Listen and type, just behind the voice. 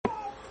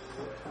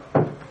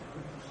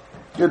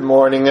Good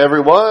morning,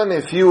 everyone.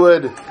 If you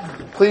would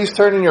please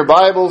turn in your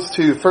Bibles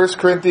to 1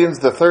 Corinthians,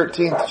 the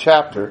 13th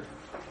chapter.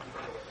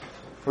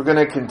 We're going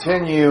to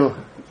continue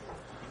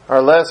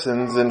our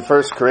lessons in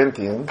 1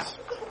 Corinthians.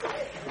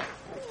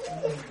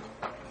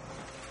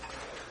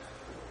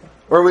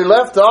 Where we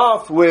left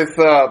off with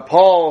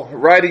Paul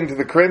writing to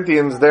the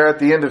Corinthians there at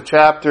the end of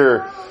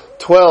chapter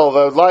 12,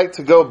 I would like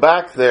to go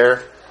back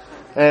there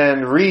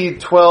and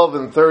read 12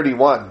 and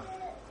 31.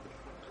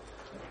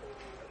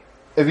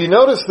 If you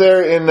notice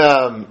there in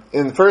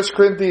 1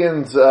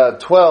 Corinthians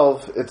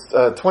 12, it's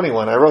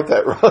 21. I wrote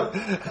that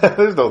wrong.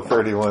 There's no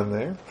 31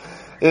 there.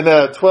 In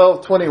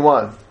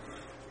 12:21,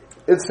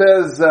 it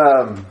says,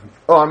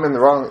 I'm in the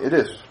wrong, it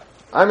is.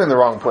 I'm in the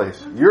wrong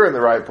place. You're in the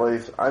right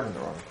place. I'm in the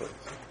wrong place.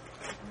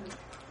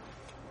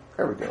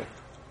 There we go.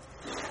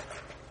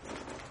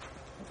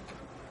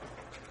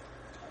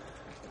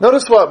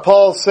 Notice what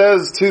Paul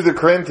says to the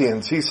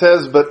Corinthians. He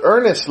says, "But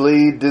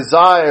earnestly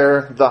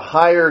desire the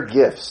higher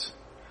gifts,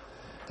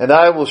 and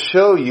I will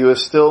show you a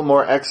still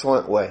more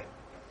excellent way."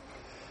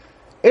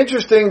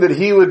 Interesting that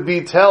he would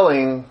be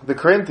telling the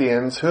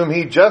Corinthians, whom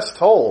he just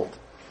told,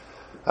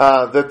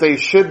 that they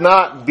should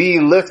not be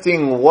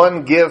lifting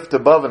one gift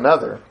above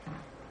another,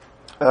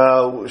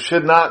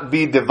 should not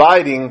be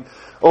dividing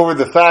over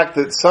the fact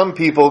that some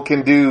people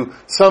can do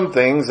some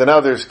things and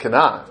others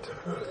cannot.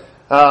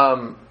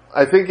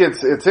 I think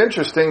it's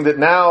interesting that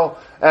now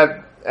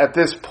at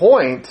this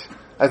point,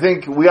 I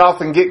think we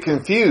often get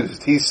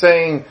confused. He's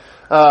saying,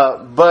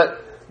 but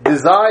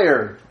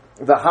desire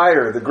the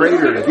higher, the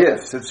greater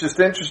gifts. It's just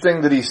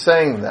interesting that he's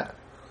saying that.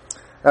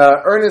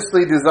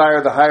 Earnestly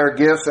desire the higher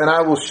gifts, and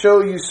I will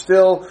show you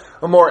still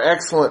a more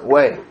excellent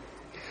way.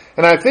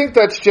 And I think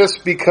that's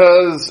just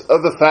because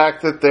of the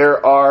fact that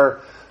there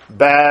are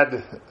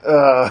bad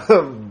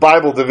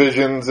Bible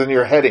divisions in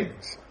your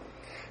headings.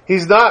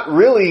 He's not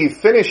really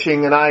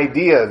finishing an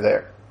idea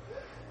there.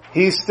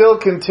 He's still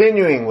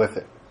continuing with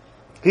it.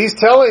 He's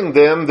telling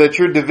them that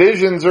your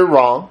divisions are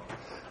wrong.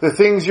 The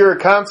things you're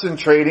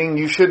concentrating,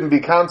 you shouldn't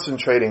be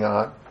concentrating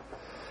on.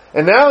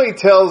 And now he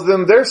tells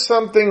them there's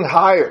something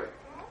higher,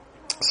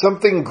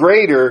 something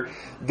greater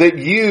that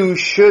you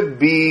should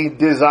be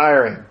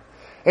desiring.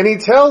 And he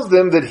tells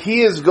them that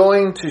he is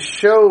going to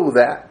show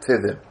that to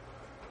them.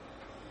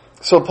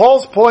 So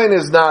Paul's point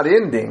is not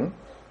ending.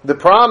 The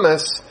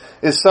promise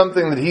is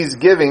something that he's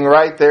giving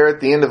right there at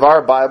the end of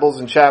our Bibles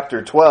in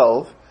chapter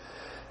 12.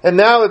 And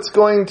now it's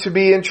going to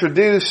be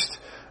introduced,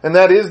 and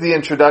that is the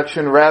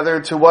introduction rather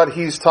to what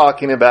he's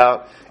talking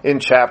about in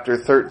chapter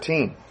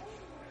 13.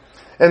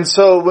 And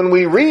so when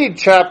we read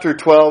chapter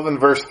 12 and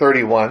verse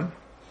 31,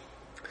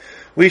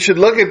 we should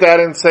look at that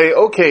and say,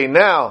 okay,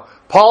 now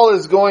Paul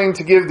is going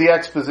to give the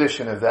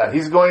exposition of that.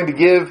 He's going to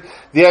give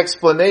the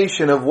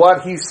explanation of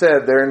what he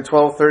said there in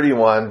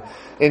 12:31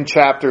 in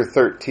chapter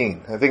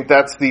 13. I think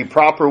that's the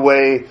proper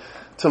way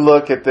to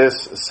look at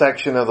this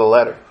section of the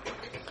letter.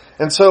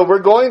 And so we're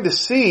going to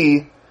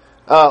see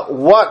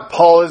what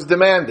Paul is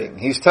demanding.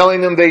 He's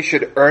telling them they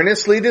should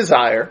earnestly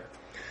desire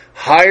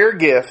higher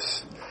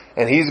gifts,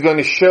 and he's going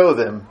to show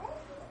them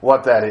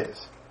what that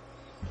is.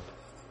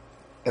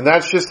 And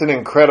that's just an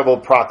incredible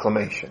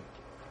proclamation.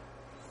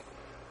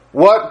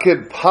 What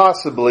could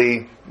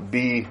possibly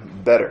be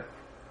better?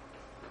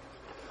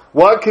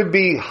 What could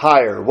be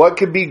higher? What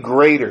could be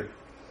greater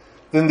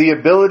than the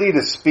ability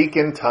to speak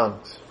in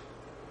tongues?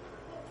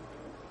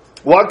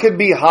 What could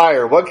be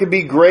higher? What could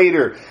be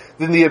greater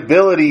than the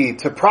ability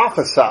to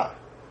prophesy?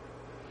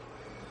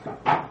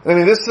 I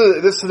mean, this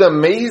is an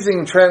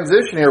amazing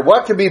transition here.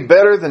 What could be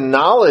better than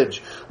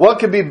knowledge? What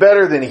could be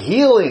better than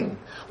healing?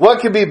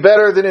 What could be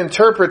better than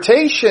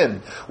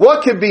interpretation?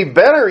 What could be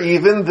better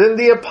even than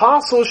the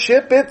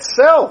apostleship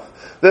itself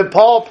that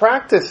Paul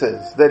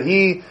practices, that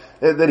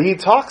he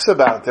talks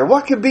about there?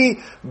 What could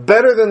be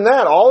better than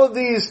that? All of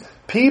these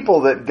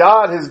people that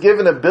God has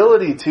given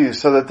ability to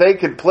so that they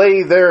could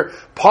play their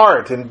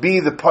part and be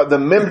the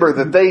member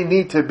that they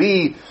need to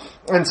be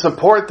and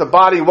support the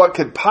body. What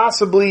could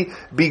possibly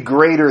be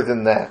greater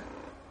than that?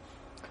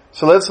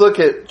 So let's look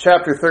at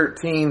chapter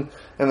 13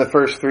 and the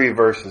first 3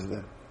 verses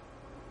then.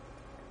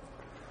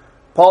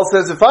 Paul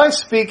says, "If I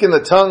speak in the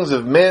tongues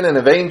of men and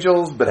of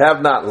angels, but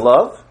have not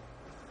love,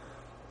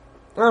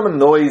 I'm a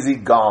noisy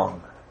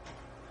gong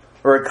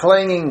or a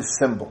clanging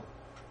cymbal.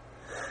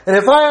 And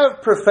if I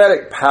have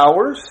prophetic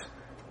powers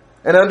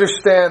and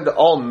understand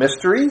all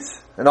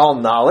mysteries and all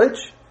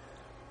knowledge,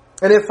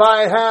 and if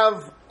I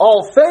have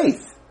all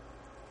faith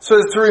so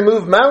as to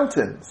remove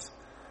mountains,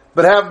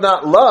 but have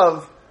not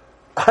love,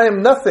 I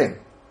am nothing.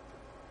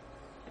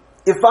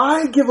 If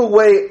I give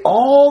away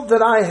all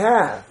that I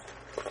have,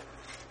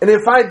 and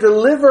if I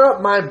deliver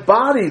up my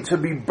body to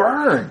be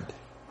burned,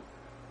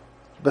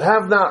 but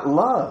have not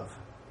love,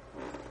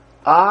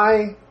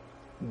 I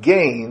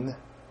gain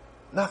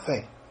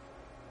nothing."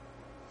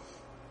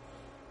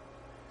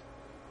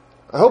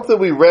 I hope that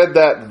we read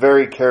that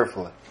very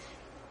carefully.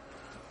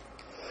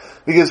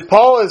 Because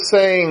Paul is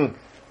saying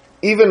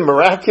even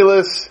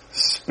miraculous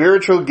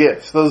spiritual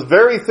gifts, those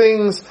very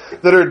things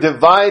that are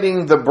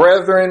dividing the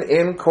brethren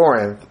in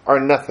Corinth, are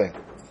nothing.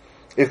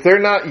 if they're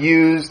not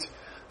used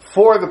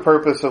for the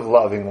purpose of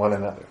loving one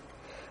another,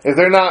 if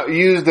they're not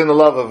used in the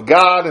love of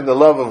God, in the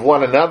love of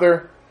one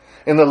another,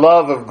 in the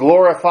love of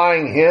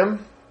glorifying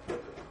Him,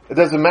 it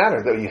doesn't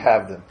matter that you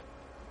have them.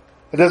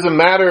 It doesn't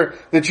matter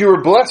that you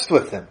were blessed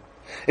with them.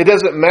 It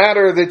doesn't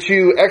matter that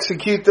you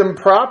execute them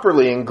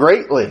properly and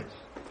greatly.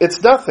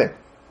 It's nothing.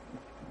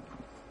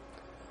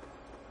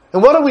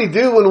 And what do we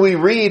do when we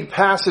read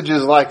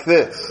passages like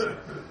this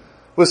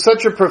with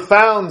such a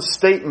profound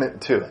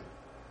statement to it?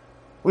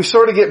 We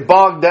sort of get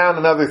bogged down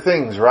in other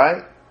things,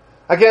 right?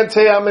 I can't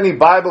tell you how many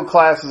Bible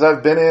classes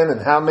I've been in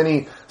and how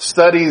many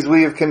studies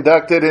we have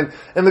conducted.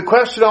 And the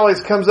question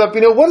always comes up,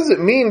 what does it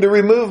mean to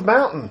remove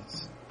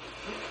mountains?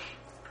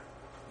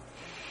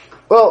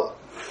 Well,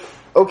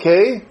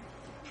 okay.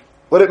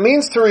 What it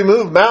means to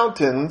remove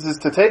mountains is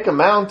to take a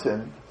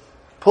mountain,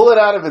 pull it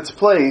out of its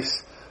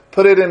place,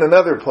 put it in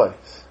another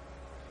place.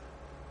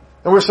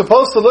 And we're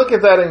supposed to look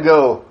at that and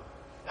go,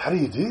 how do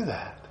you do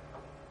that?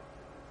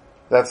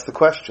 That's the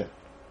question.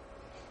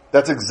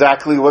 That's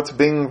exactly what's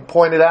being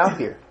pointed out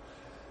here.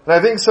 And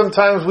I think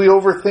sometimes we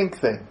overthink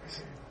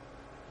things.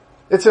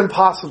 It's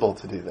impossible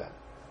to do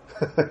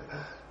that.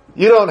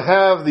 You don't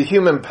have the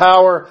human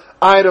power.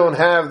 I don't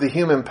have the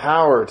human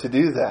power to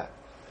do that.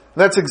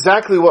 And that's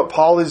exactly what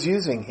Paul is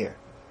using here.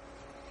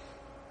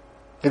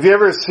 Have you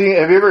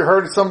ever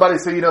heard somebody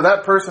say,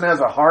 that person has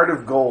a heart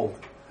of gold?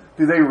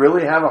 Do they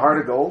really have a heart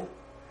of gold?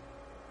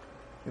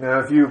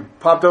 If you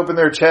popped open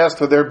their chest,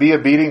 would there be a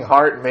beating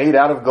heart made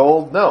out of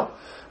gold? No.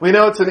 We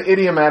know it's an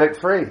idiomatic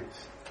phrase.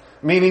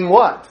 Meaning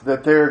what?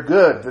 That they're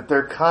good, that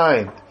they're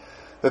kind,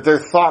 that they're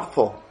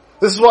thoughtful.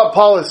 This is what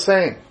Paul is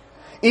saying.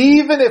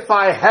 Even if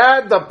I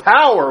had the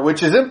power,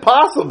 which is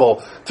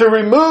impossible, to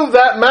remove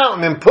that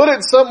mountain and put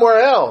it somewhere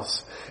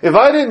else, if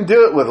I didn't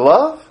do it with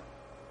love,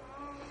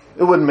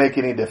 it wouldn't make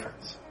any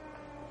difference.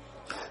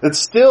 It's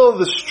still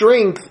the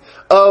strength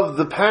of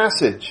the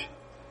passage.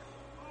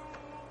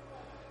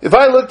 If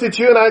I looked at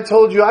you and I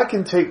told you I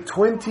can take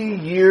 20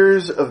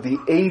 years of the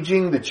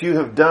aging that you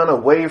have done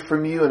away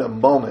from you in a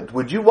moment,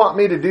 would you want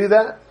me to do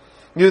that?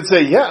 You'd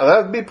say, yeah,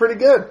 that would be pretty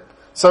good.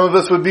 Some of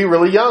us would be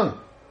really young.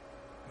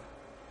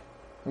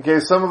 Okay,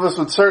 some of us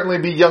would certainly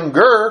be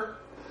younger.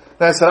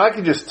 And I said, I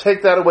can just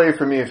take that away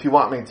from you if you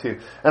want me to.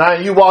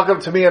 And you walk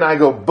up to me and I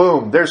go,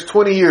 boom, there's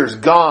 20 years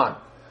gone.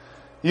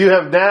 You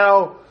have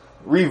now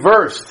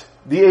reversed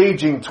the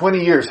aging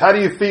 20 years. How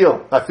do you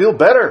feel? I feel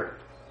better.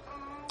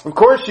 Of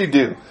course you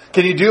do.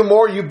 Can you do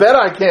more? You bet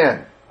I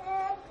can.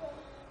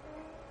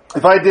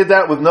 If I did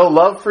that with no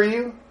love for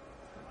you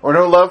or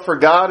no love for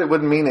God, it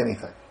wouldn't mean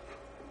anything.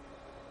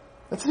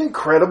 That's an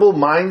incredible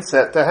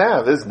mindset to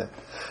have, isn't it?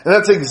 And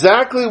that's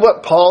exactly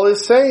what Paul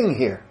is saying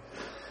here.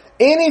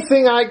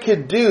 Anything I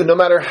could do, no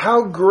matter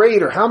how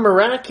great or how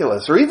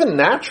miraculous or even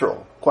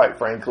natural, quite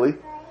frankly,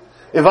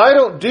 if I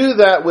don't do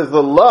that with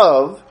the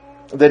love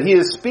that he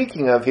is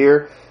speaking of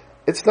here,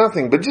 it's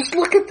nothing. But just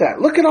look at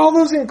that. Look at all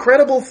those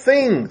incredible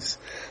things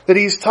that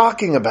he's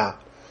talking about.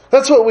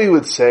 That's what we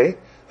would say.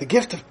 The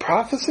gift of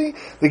prophecy?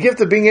 The gift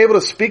of being able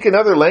to speak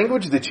another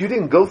language that you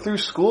didn't go through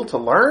school to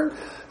learn?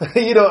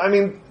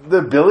 The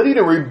ability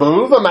to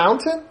remove a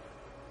mountain?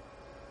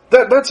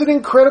 That's an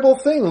incredible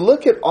thing.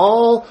 Look at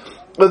all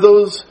of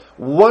those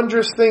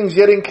wondrous things,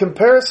 yet in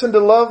comparison to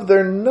love,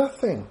 they're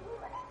nothing.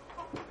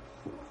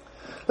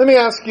 Let me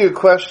ask you a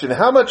question.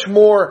 How much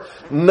more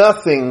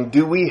nothing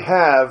do we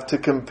have to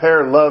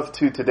compare love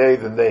to today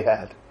than they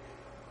had?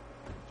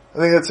 I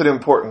think that's an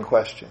important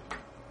question.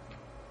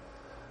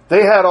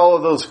 They had all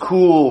of those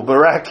cool,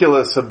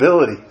 miraculous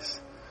abilities.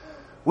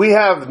 We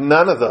have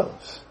none of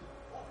those.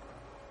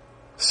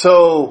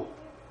 So,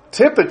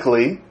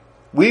 typically,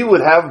 we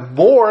would have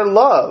more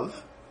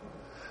love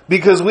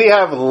because we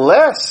have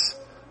less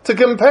to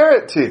compare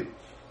it to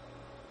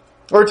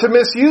or to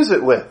misuse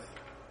it with.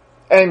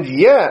 And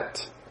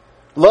yet,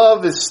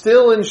 love is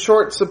still in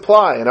short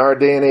supply in our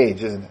day and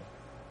age, isn't it?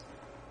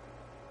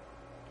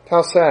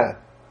 How sad.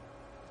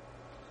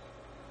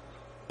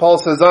 Paul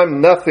says,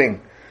 I'm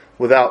nothing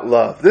without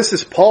love. This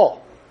is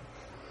Paul.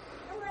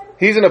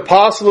 He's an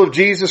apostle of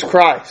Jesus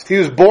Christ. He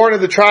was born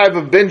of the tribe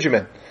of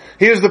Benjamin.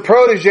 He was the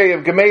protege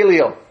of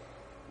Gamaliel.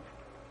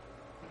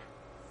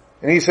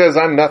 And he says,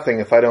 I'm nothing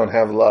if I don't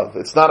have love.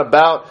 It's not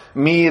about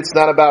me. It's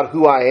not about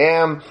who I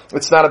am.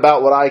 It's not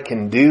about what I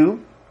can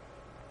do.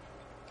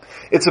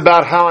 It's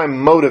about how I'm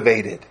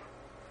motivated.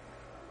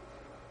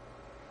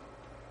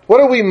 What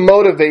are we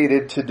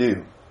motivated to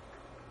do?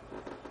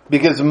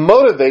 Because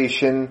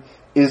motivation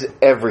is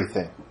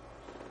everything.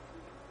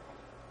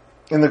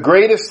 In the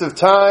greatest of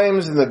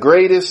times, in the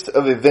greatest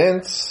of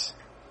events,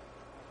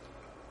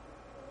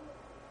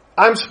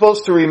 I'm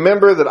supposed to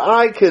remember that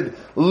I could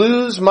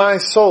lose my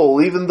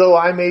soul even though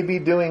I may be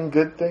doing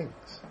good things.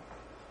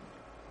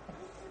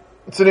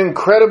 It's an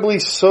incredibly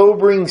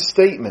sobering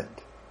statement.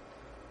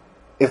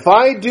 If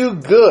I do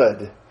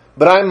good,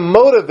 but I'm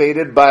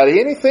motivated by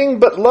anything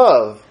but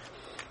love,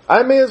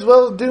 I may as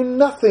well do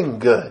nothing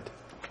good.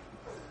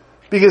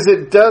 Because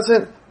it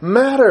doesn't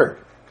matter.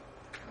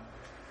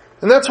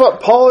 And that's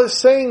what Paul is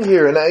saying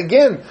here. And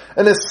again,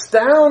 an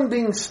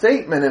astounding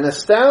statement, an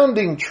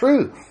astounding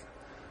truth.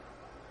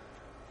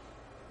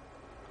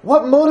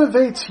 What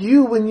motivates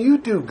you when you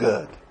do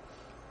good?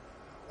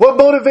 What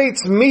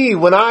motivates me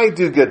when I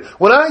do good?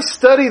 When I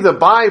study the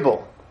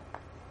Bible,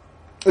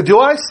 do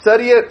I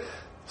study it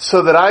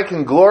so that I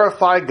can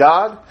glorify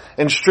God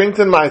and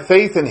strengthen my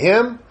faith in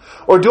Him?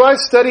 Or do I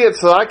study it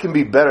so that I can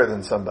be better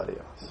than somebody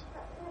else?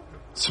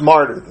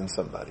 Smarter than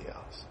somebody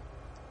else?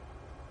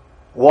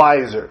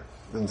 Wiser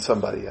than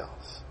somebody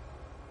else?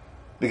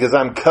 Because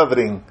I'm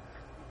coveting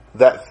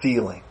that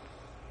feeling.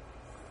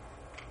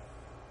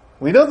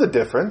 We know the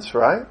difference,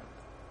 right?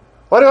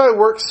 Why do I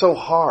work so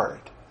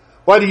hard?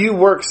 Why do you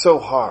work so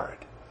hard?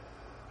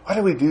 Why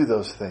do we do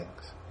those things?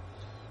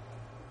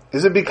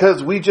 Is it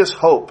because we just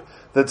hope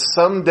that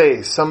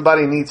someday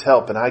somebody needs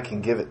help and I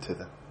can give it to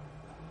them?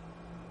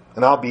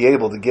 And I'll be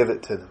able to give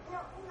it to them?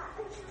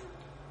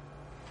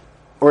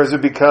 Or is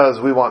it because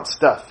we want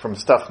stuff from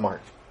Stuff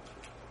Mart?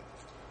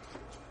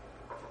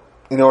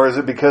 Or is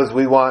it because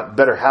we want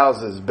better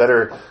houses,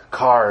 better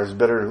cars,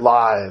 better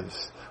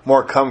lives,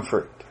 more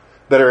comfort,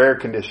 better air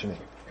conditioning?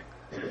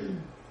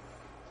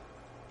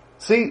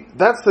 See,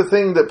 that's the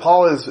thing that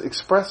Paul is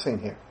expressing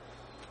here.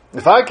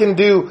 If I can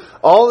do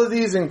all of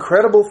these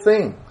incredible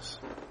things,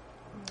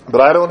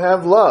 but I don't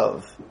have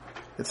love,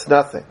 it's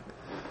nothing.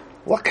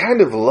 What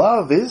kind of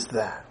love is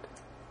that?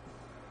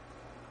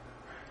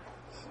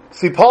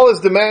 See, Paul is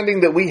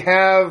demanding that we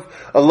have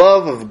a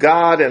love of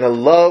God and a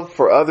love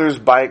for others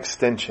by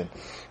extension.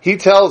 He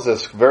tells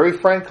us very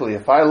frankly,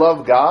 if I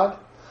love God,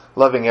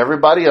 loving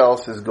everybody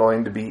else is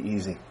going to be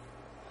easy.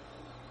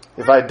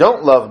 If I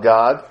don't love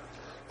God,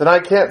 then I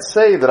can't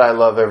say that I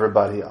love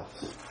everybody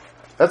else.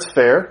 That's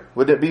fair.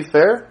 Wouldn't it be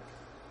fair?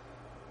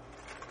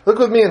 Look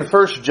with me in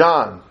 1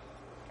 John.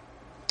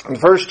 In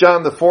 1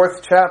 John, the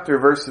 4th chapter,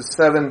 verses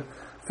 7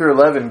 through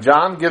 11,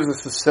 John gives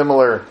us a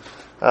similar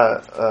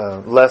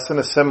lesson,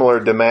 a similar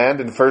demand.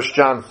 In 1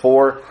 John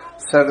 4,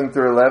 7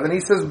 through 11, he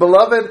says,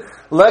 "Beloved,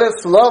 let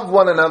us love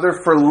one another,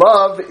 for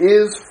love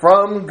is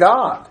from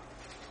God.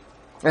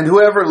 And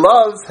whoever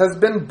loves has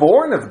been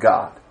born of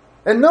God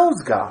and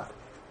knows God.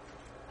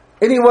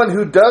 Anyone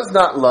who does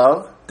not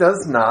love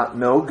does not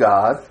know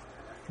God,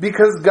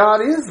 because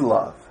God is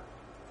love.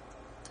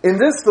 In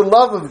this the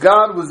love of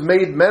God was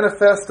made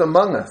manifest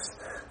among us,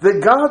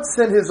 that God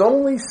sent His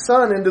only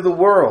Son into the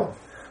world,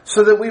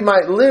 so that we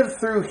might live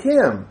through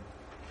Him.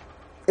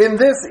 In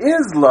this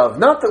is love,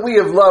 not that we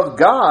have loved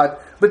God,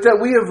 but that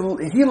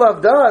He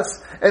loved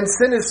us and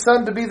sent His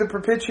Son to be the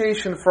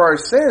propitiation for our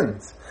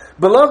sins.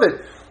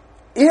 Beloved,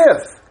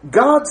 if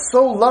God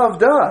so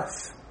loved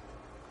us,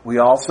 we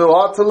also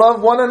ought to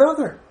love one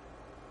another."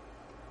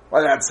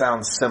 Well, that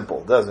sounds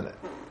simple, doesn't it?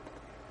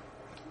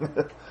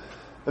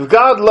 If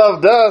God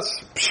loved us,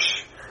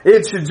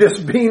 it should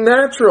just be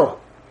natural.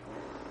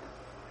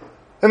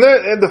 And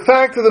the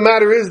fact of the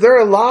matter is, there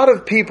are a lot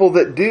of people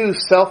that do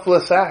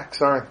selfless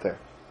acts, aren't there?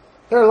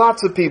 There are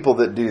lots of people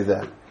that do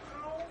that.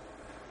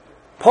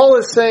 Paul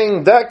is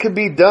saying that could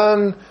be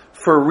done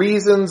for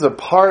reasons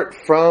apart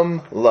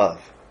from love.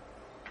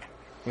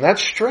 And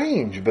that's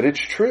strange, but it's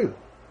true.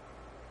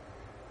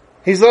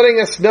 He's letting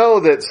us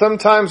know that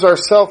sometimes our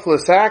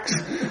selfless acts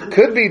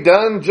could be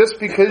done just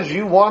because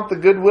you want the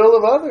goodwill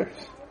of others.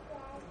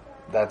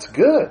 That's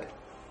good.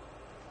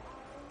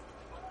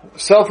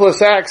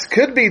 Selfless acts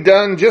could be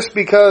done just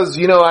because,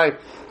 I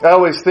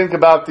always think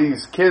about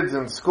these kids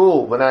in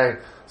school. When I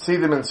see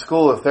them in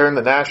school, if they're in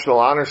the National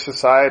Honor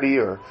Society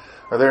or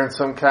they're in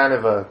some kind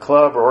of a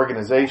club or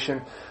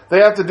organization,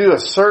 they have to do a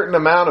certain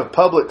amount of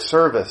public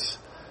service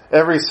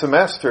every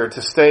semester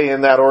to stay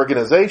in that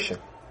organization.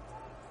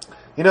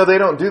 They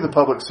don't do the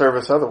public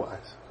service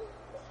otherwise.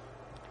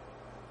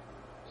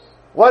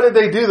 Why did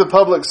they do the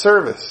public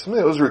service?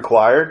 It was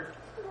required.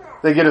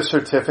 They get a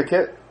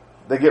certificate.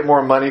 They get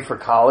more money for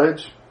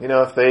college,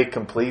 if they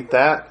complete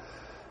that.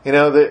 And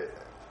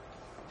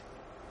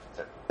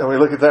we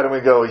look at that and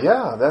we go,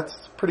 yeah, that's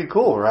pretty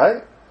cool,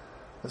 right?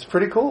 That's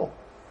pretty cool.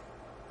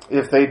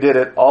 If they did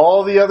it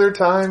all the other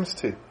times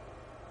too.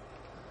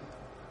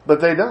 But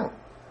they don't.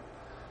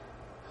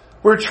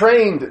 We're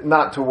trained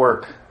not to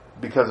work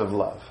because of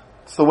love.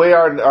 It's the way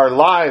our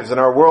lives and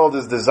our world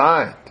is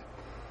designed.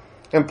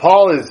 And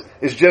Paul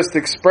is just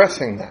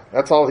expressing that.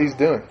 That's all he's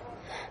doing.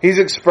 He's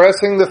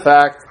expressing the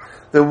fact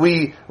that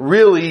we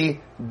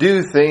really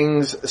do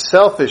things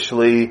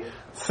selfishly,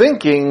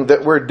 thinking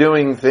that we're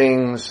doing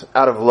things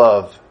out of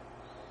love.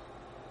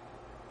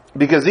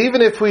 Because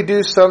even if we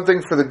do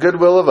something for the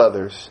goodwill of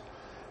others,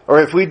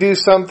 or if we do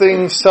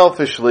something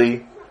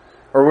selfishly,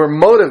 or we're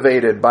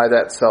motivated by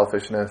that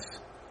selfishness,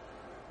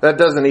 that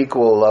doesn't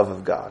equal love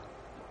of God.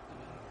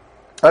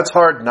 That's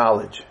hard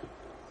knowledge.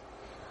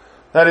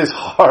 That is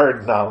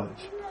hard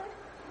knowledge.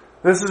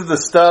 This is the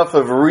stuff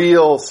of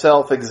real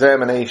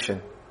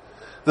self-examination.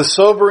 The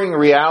sobering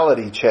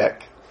reality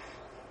check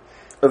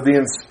of the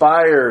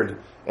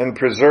inspired and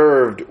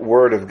preserved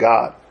Word of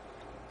God.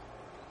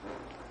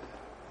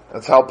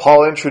 That's how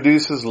Paul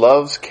introduces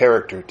love's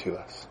character to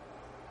us.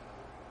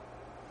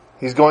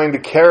 He's going to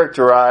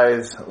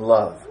characterize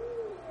love.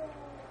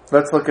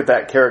 Let's look at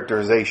that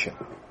characterization.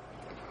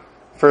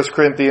 1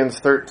 Corinthians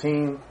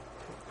 13,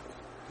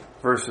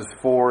 verses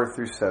 4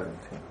 through 17.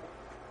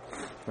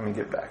 Let me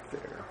get back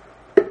there.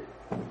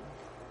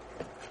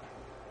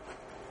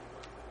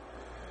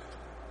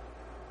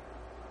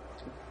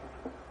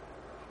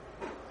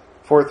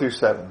 Four through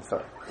 7,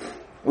 sorry.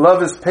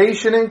 Love is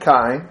patient and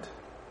kind.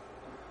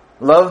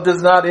 Love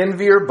does not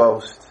envy or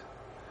boast.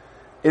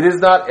 It is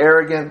not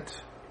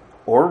arrogant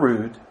or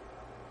rude.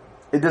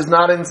 It does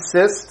not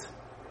insist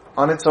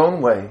on its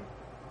own way.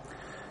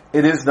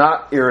 It is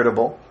not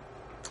irritable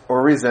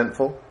or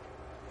resentful.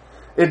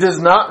 It does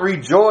not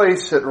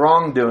rejoice at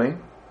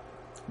wrongdoing,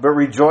 but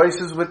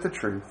rejoices with the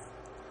truth.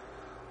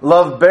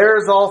 Love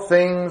bears all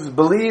things,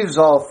 believes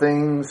all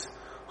things,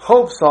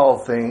 hopes all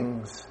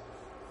things,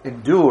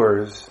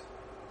 endures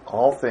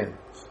all things.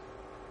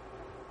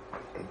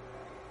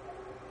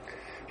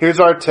 Here's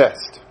our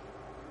test.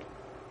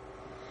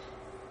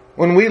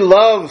 When we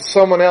love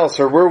someone else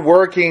or we're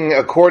working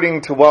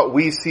according to what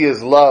we see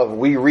as love,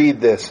 we read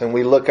this and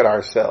we look at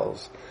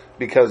ourselves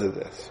because of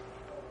this.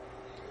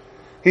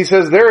 He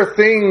says there are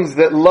things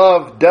that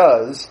love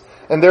does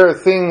and there are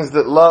things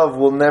that love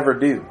will never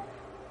do.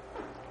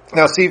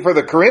 Now see, for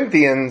the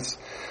Corinthians,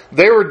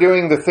 they were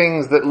doing the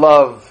things that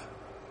love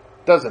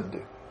doesn't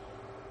do.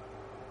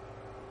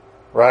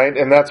 Right?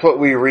 And that's what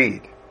we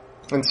read.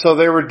 And so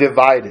they were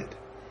divided.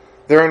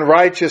 Their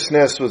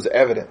unrighteousness was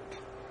evident.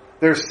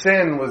 Their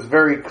sin was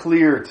very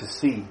clear to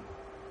see.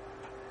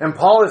 And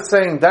Paul is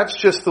saying that's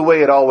just the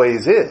way it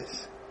always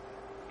is.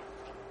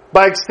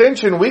 By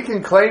extension, we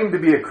can claim to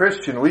be a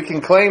Christian. We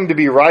can claim to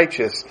be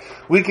righteous.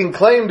 We can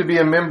claim to be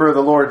a member of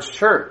the Lord's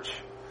church.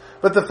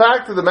 But the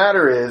fact of the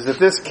matter is, if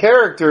this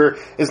character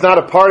is not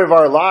a part of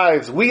our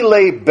lives, we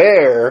lay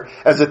bare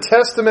as a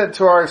testament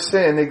to our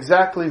sin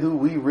exactly who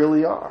we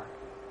really are.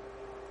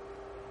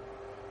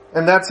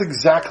 And that's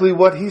exactly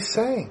what he's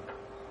saying.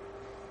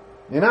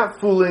 You're not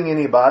fooling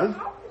anybody.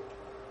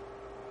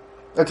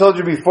 I told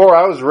you before,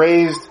 I was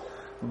raised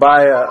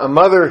by a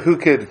mother who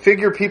could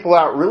figure people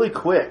out really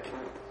quick.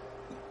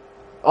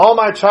 All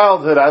my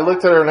childhood, I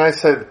looked at her and I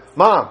said,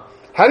 Mom,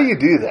 how do you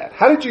do that?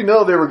 How did you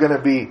know they were going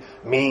to be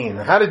mean?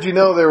 How did you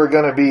know they were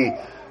going to be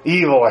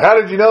evil? How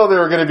did you know they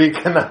were going to be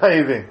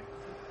conniving?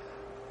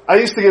 I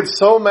used to get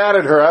so mad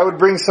at her. I would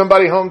bring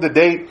somebody home to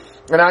date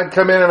and I'd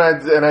come in and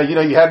I,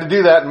 you had to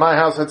do that in my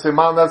house. I'd say,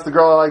 Mom, that's the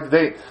girl I like to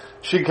date.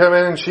 She'd come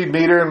in and she'd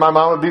meet her and my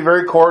mom would be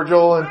very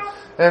cordial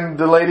and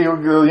the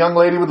young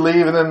lady would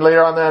leave and then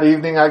later on that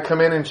evening I'd come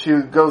in and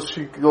she'd go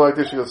like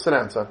this. She goes, sit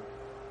down, son.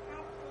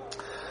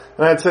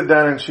 And I'd sit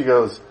down and she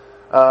goes,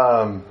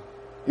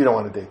 you don't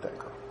want to date that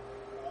girl.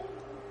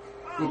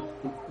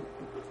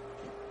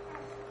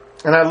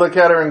 And I'd look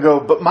at her and go,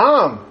 but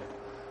Mom,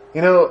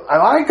 I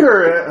like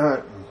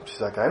her. She's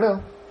like, I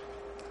know.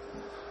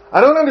 I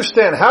don't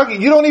understand. How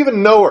you don't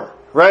even know her,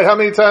 right? How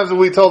many times have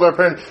we told our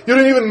parents, you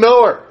don't even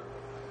know her?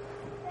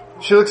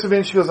 She looks at me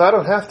and she goes, I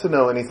don't have to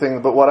know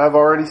anything but what I've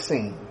already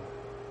seen.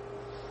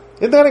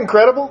 Isn't that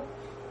incredible?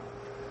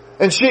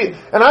 And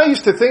I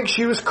used to think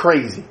she was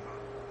crazy.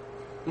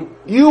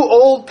 You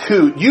old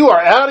coot, you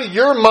are out of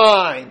your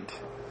mind.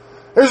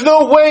 There's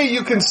no way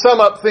you can sum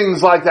up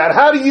things like that.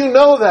 How do you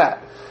know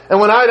that?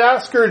 And when I'd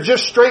ask her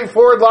just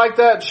straightforward like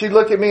that, she'd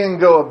look at me and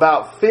go,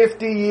 about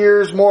 50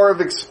 years more of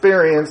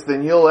experience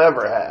than you'll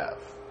ever have.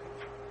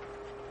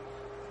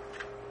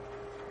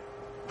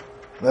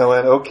 And I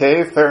went,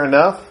 okay, fair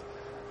enough.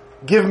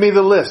 Give me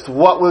the list.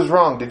 What was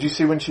wrong? Did you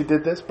see when she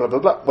did this? Blah, blah,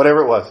 blah.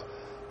 Whatever it was.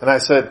 And I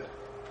said,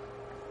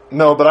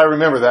 no, but I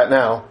remember that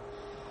now.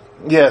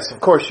 Yes, of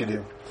course you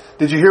do.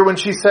 Did you hear when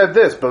she said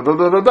this? Blah, blah,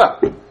 blah, blah,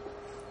 blah.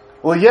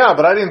 Well, yeah,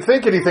 but I didn't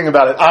think anything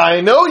about it. I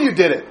know you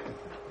did it.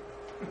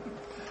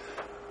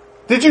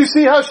 Did you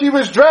see how she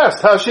was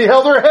dressed? How she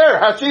held her hair?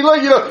 How she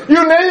looked?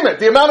 You name it.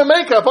 The amount of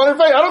makeup on her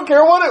face. I don't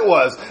care what it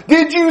was.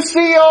 Did you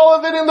see all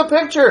of it in the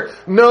picture?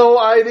 No,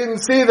 I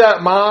didn't see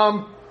that,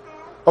 Mom.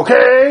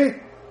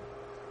 Okay?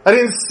 I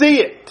didn't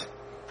see it.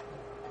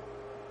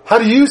 How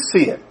do you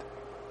see it?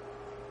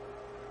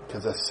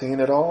 Because I've seen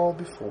it all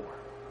before.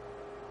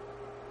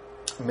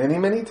 Many,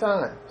 many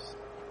times.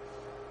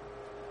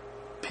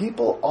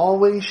 People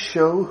always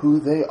show who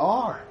they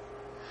are.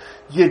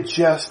 You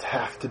just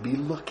have to be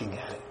looking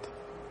at it.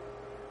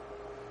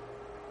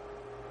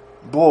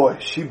 Boy,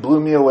 she blew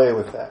me away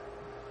with that.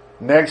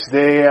 Next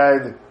day,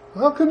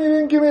 how come you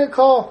didn't give me a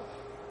call?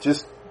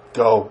 Just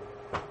go.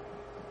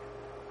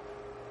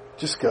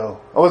 Just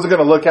go. I wasn't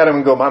going to look at him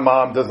and go, my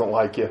mom doesn't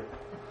like you.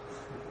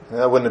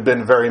 That wouldn't have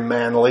been very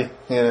manly,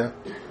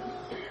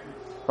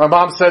 My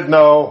mom said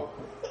no.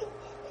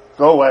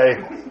 Go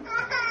away.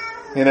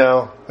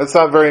 That's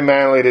not very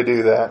manly to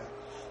do that.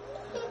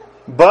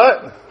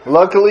 But,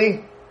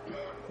 luckily,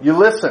 you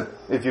listen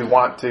if you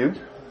want to.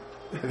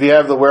 If you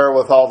have the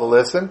wherewithal to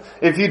listen.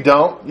 If you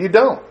don't, you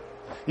don't.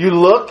 You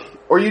look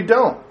or you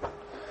don't.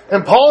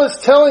 And Paul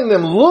is telling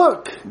them,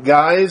 look,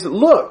 guys,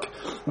 look.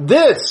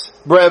 This,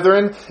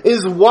 brethren,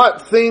 is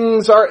what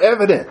things are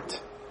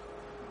evident.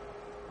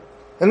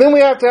 And then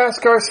we have to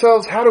ask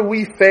ourselves, how do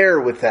we fare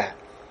with that?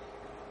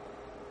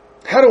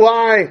 How do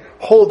I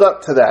hold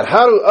up to that?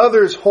 How do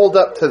others hold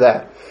up to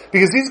that?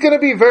 Because he's going to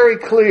be very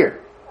clear.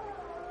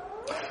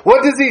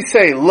 What does he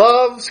say?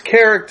 Love's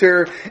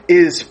character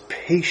is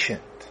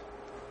patient.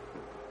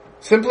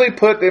 Simply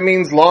put, it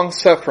means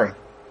long-suffering.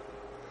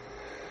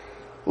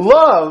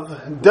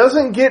 Love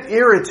doesn't get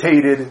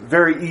irritated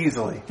very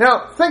easily.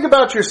 Now, think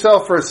about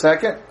yourself for a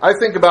second. I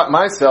think about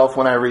myself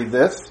when I read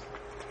this.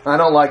 I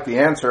don't like the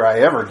answer I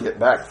ever get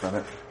back from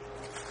it.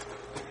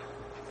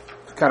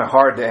 It's kind of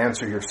hard to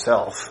answer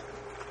yourself,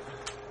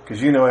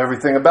 because you know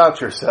everything about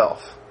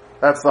yourself.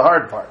 That's the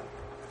hard part.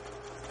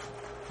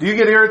 Do you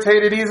get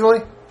irritated easily?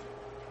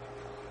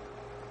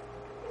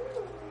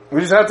 We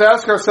just have to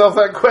ask ourselves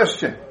that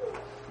question.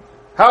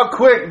 How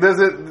quick does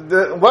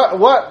it,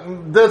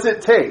 what does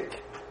it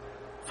take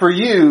for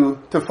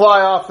you to fly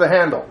off the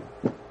handle?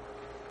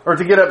 Or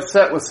to get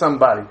upset with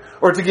somebody?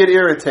 Or to get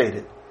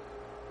irritated?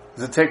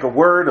 Does it take a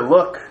word, a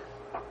look?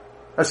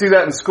 I see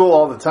that in school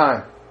all the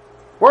time.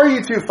 Why are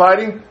you two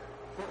fighting?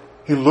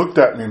 He looked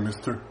at me,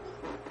 mister.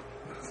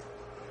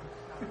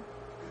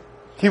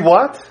 He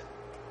what?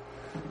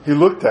 He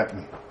looked at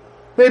me.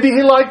 Maybe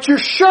he liked your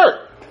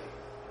shirt.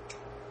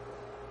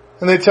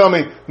 And they tell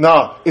me,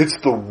 nah, it's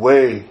the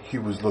way he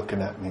was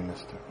looking at me,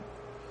 mister.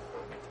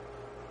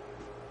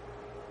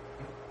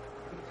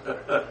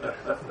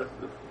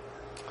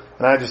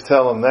 And I just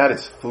tell them, that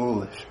is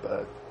foolish,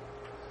 bud.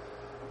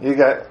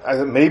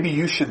 Maybe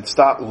you should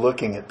stop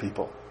looking at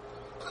people.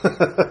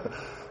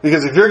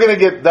 Because if you're going to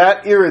get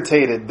that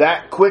irritated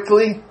that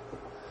quickly,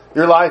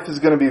 your life is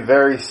going to be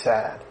very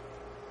sad.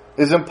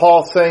 Isn't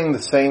Paul saying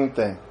the same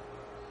thing?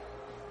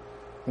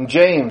 In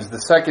James, the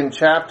 2nd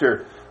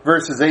chapter,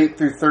 verses 8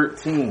 through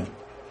 13.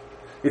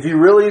 If you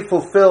really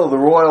fulfill the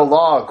royal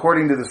law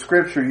according to the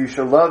scripture, you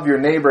shall love your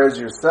neighbor as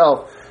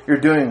yourself, you're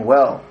doing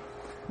well.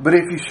 But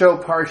if you show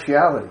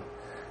partiality,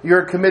 you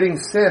are committing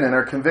sin and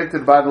are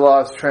convicted by the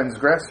law as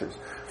transgressors.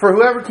 For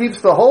whoever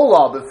keeps the whole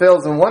law but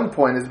fails in one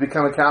point has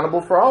become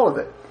accountable for all of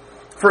it.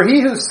 For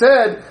he who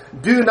said,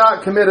 do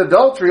not commit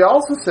adultery,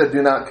 also said,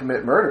 do not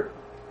commit murder.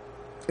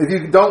 If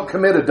you don't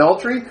commit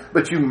adultery,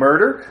 but you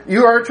murder,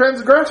 you are a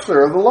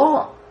transgressor of the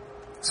law.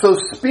 So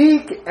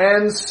speak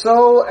and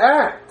so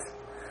act,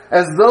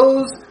 as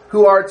those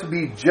who are to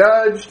be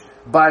judged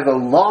by the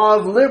law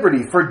of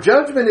liberty. For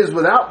judgment is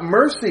without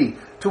mercy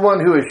to one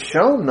who has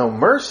shown no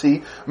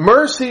mercy.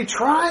 Mercy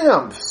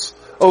triumphs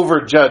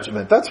over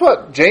judgment. That's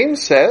what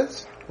James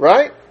says,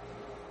 right?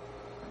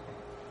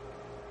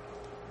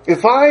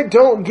 If I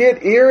don't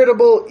get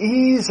irritable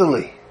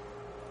easily,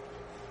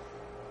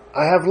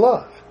 I have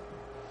love.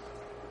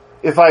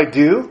 If I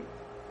do,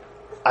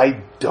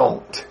 I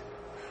don't.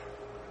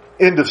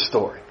 End of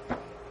story.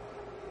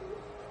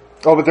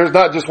 Oh, but there's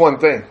not just one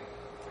thing.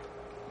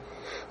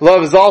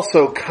 Love is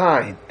also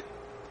kind.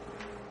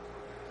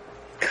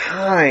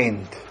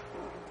 Kind.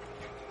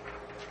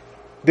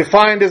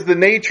 Defined as the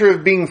nature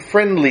of being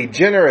friendly,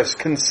 generous,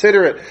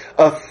 considerate,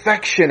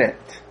 affectionate.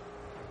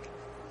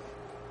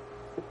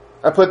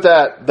 I put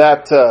that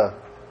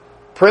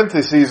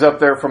parentheses up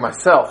there for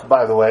myself,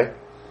 by the way.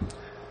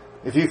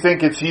 If you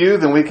think it's you,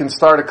 then we can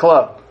start a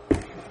club.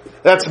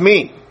 That's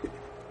me.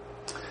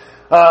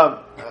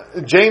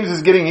 James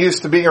is getting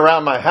used to being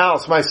around my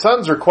house. My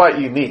sons are quite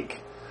unique.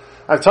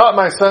 I've taught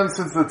my sons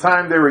since the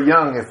time they were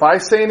young, if I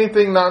say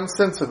anything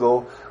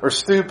nonsensical or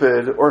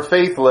stupid or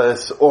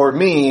faithless or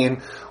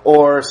mean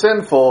or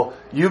sinful,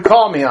 you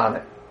call me on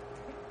it.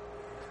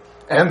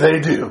 And they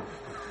do.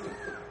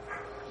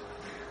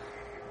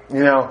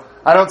 You know,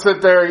 I don't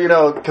sit there,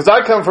 because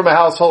I come from a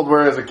household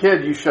where as a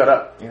kid you shut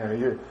up.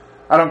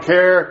 I don't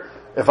care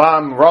if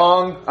I'm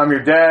wrong, I'm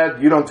your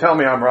dad, you don't tell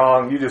me I'm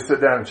wrong, you just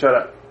sit down and shut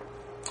up.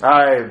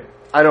 I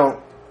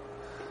don't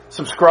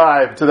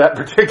subscribe to that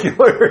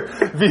particular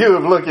view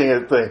of looking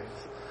at things.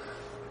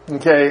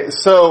 Okay,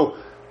 so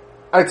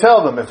I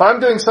tell them, if I'm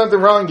doing something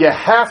wrong, you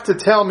have to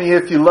tell me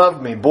if you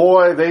love me.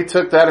 Boy, they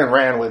took that and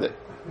ran with it.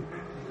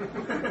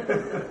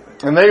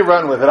 And they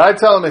run with it. I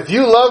tell them, if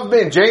you love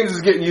me, and James is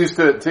getting used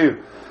to it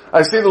too.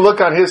 I see the look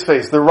on his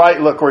face, the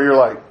right look where you're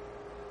like,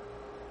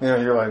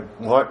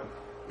 what?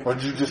 What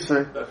did you just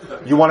say?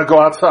 You want to go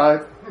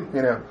outside?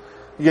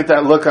 You get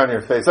that look on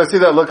your face. I see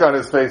that look on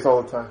his face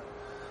all the time.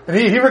 And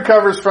he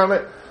recovers from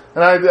it.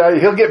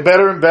 And he'll get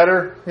better and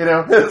better,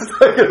 as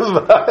time goes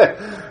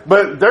by.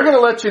 But they're going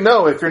to let you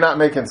know if you're not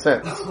making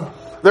sense.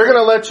 They're going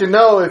to let you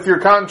know if you're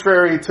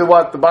contrary to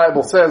what the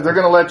Bible says. They're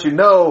going to let you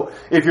know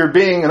if you're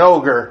being an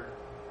ogre.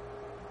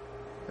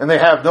 And they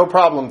have no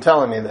problem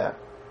telling me that.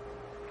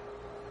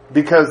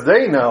 Because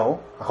they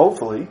know,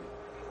 hopefully,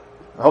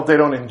 I hope they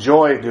don't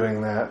enjoy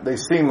doing that. They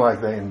seem like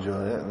they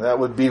enjoy it. That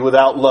would be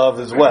without love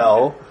as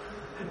well.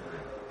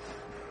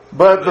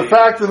 But the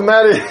fact of the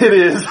matter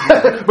is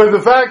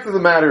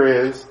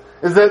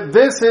that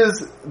this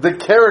is the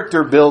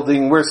character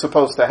building we're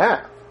supposed to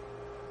have.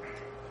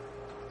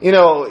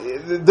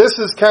 This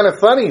is kind of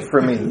funny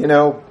for me.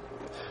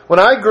 When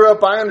I grew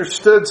up, I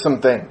understood some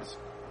things.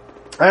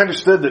 I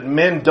understood that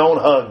men don't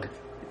hug.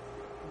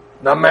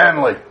 Not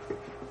manly.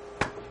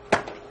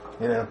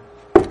 you know.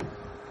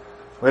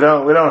 We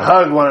don't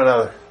hug one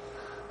another.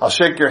 I'll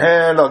shake your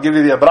hand, I'll give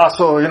you the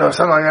abrazo, you know,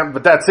 something like that,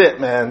 but that's it,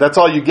 man. That's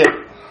all you get.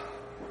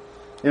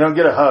 You don't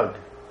get a hug.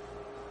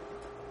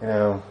 You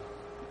know.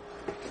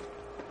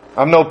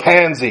 I'm no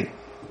pansy.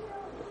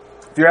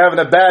 If you're having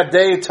a bad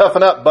day,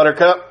 toughen up,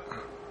 buttercup.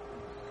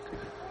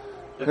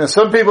 Now,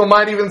 some people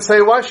might even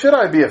say, why should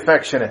I be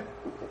affectionate?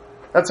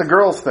 That's a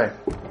girl's thing.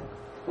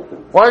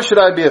 Why should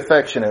I be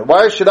affectionate?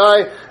 Why should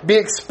I be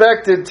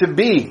expected to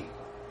be?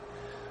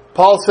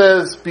 Paul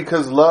says,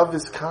 because love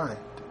is kind.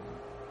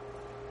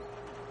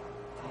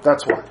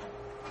 That's why.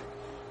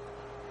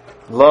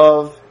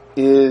 Love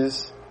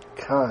is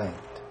kind.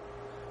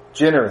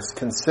 Generous,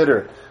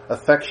 considerate,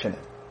 affectionate.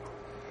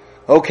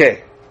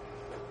 Okay.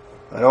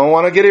 I don't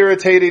want to get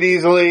irritated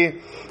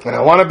easily, and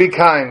I want to be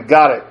kind.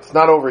 Got it. It's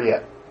not over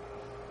yet.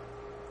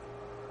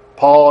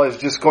 Paul is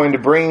just going to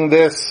bring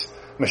this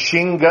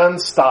machine gun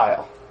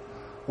style,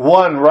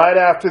 one right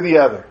after the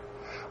other.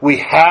 We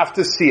have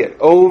to see it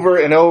over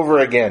and over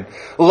again.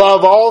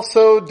 Love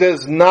also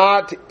does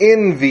not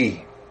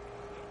envy.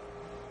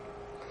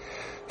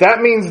 That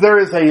means there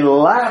is a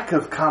lack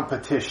of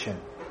competition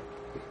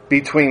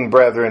between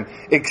brethren,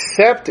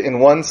 except in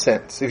one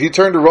sense. If you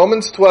turn to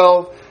Romans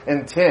 12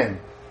 and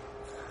 10,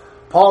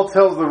 Paul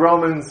tells the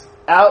Romans,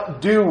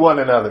 outdo one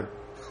another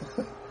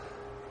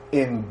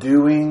in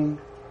doing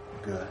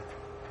good.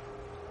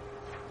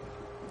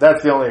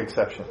 That's the only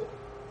exception.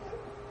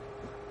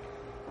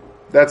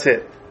 That's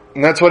it.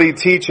 And that's what he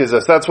teaches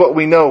us. That's what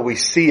we know. We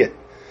see it.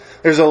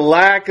 There's a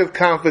lack of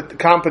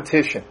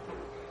competition.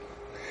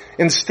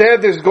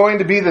 Instead, there's going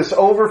to be this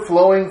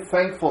overflowing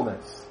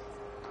thankfulness.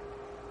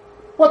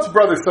 What's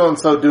brother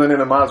so-and-so doing in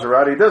a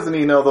Maserati? Doesn't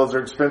he know those are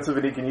expensive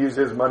and he can use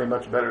his money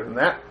much better than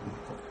that?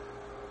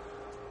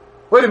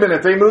 Wait a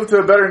minute, they moved to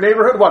a better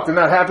neighborhood? What, they're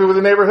not happy with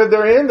the neighborhood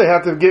they're in? They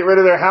have to get rid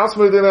of their house,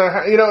 move in their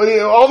house, you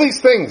know, all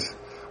these things.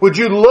 Would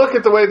you look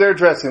at the way they're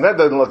dressing? That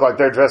doesn't look like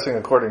they're dressing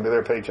according to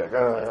their paycheck. Blah,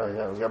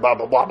 blah,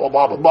 blah, blah, blah,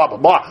 blah, blah, blah,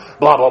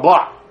 blah, blah,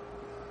 blah.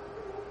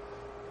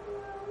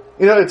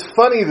 You know, it's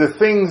funny the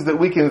things that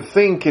we can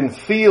think and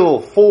feel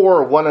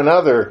for one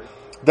another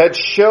that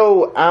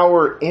show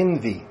our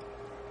envy.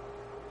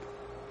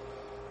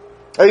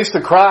 I used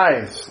to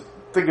cry,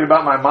 thinking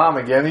about my mom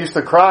again. I used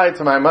to cry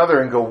to my mother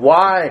and go,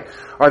 why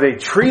are they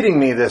treating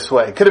me this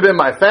way? Could have been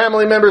my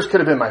family members,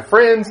 could have been my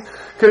friends,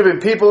 could have been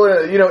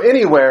people, you know,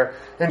 anywhere.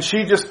 And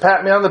she just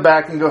pat me on the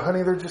back and go,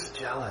 honey, they're just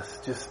jealous.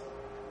 Just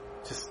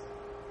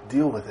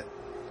deal with it.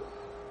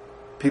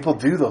 People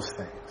do those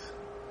things.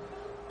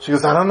 She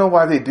goes, I don't know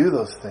why they do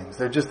those things.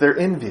 They're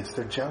envious.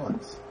 They're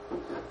jealous.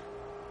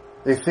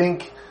 They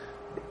think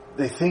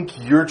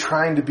you're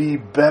trying to be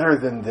better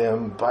than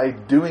them by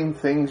doing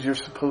things you're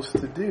supposed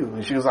to do.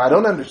 And she goes, I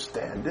don't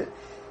understand it.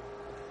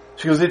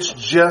 She goes, it's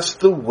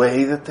just the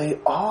way that they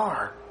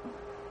are.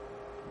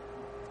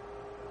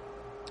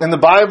 And the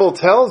Bible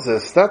tells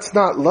us that's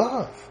not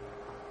love.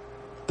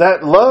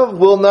 That love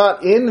will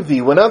not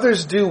envy. When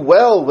others do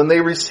well, when they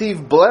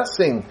receive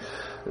blessing,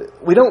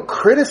 we don't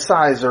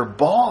criticize or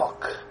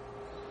balk.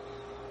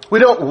 We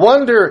don't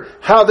wonder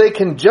how they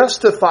can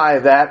justify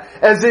that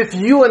as if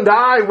you and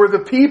I were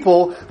the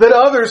people that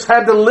others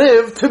had to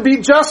live to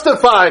be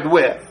justified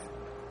with.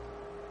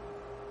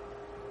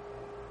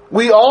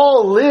 We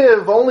all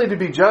live only to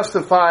be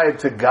justified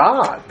to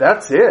God.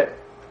 That's it.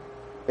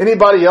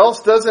 Anybody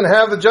else doesn't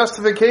have the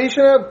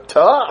justification?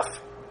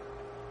 Tough.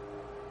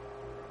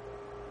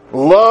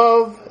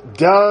 Love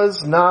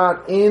does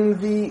not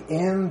envy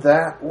in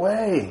that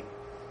way.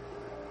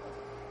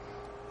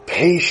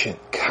 Patient,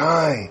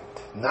 kind,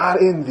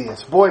 not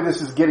envious. Boy,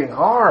 this is getting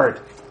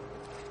hard.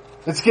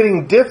 It's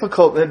getting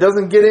difficult and it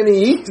doesn't get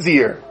any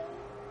easier.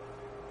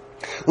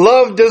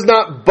 Love does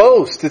not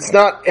boast. It's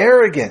not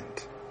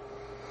arrogant.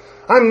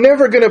 I'm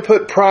never going to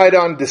put pride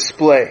on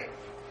display.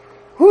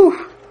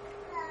 Whew.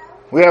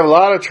 We have a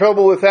lot of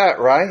trouble with that,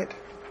 right?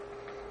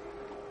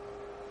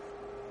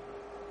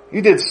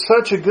 You did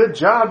such a good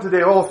job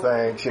today. Oh,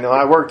 thanks. You know,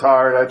 I worked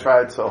hard. I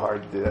tried so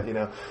hard to do that. You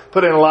know,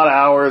 put in a lot of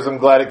hours. I'm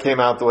glad it came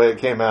out the way it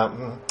came out.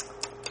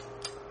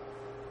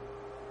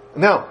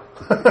 No.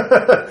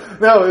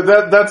 No,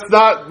 that's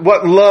not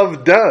what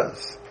love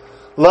does.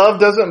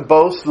 Love doesn't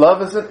boast.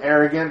 Love isn't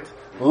arrogant.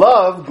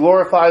 Love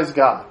glorifies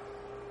God.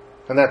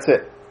 And that's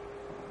it.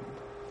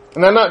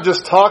 And I'm not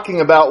just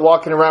talking about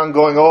walking around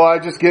going, oh, I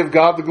just give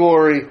God the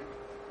glory.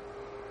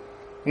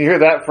 You hear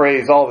that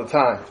phrase all the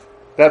time.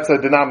 That's a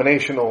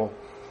denominational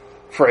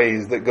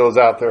phrase that goes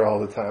out there all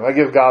the time. I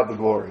give God the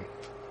glory.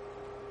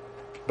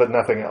 But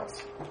nothing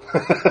else.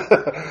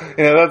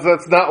 You know,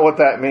 that's not what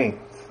that means.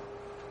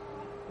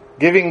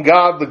 Giving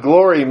God the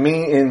glory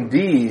means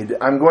indeed,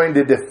 I'm going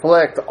to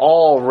deflect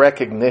all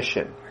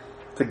recognition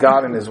to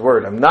God and His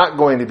Word. I'm not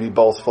going to be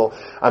boastful.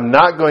 I'm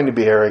not going to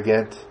be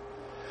arrogant.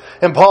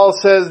 And Paul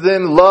says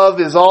then, love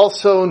is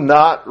also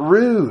not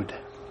rude.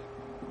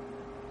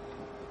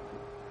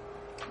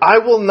 I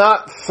will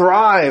not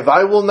thrive.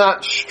 I will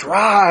not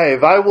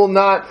strive. I will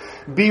not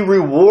be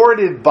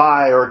rewarded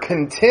by or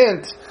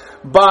content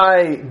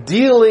by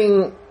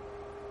dealing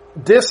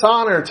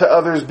dishonor to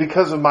others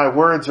because of my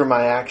words or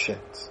my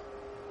actions?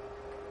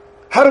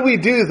 How do we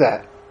do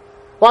that?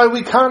 Why,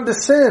 we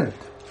condescend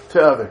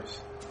to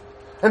others.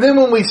 And then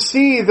when we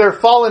see their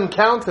fallen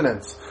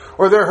countenance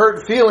or their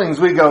hurt feelings,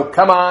 we go,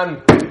 come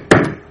on,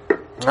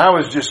 I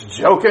was just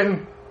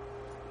joking.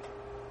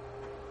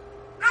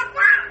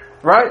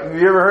 Right? Have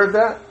you ever heard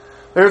that?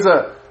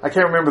 I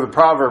can't remember the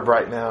proverb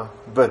right now,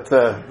 but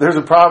there's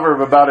a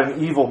proverb about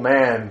an evil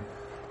man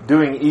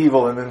doing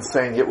evil and then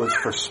saying it was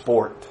for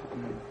sport.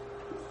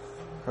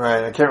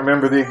 Right? I can't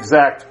remember the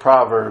exact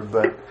proverb,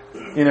 but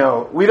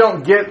we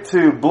don't get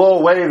to blow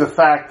away the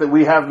fact that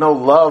we have no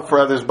love for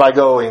others by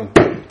going,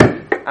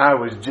 I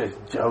was just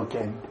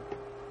joking.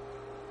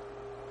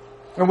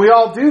 And we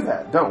all do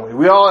that, don't we?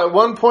 We all at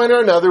one point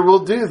or another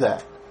will do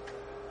that.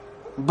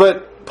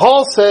 But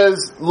Paul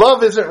says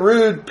love isn't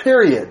rude,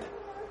 period.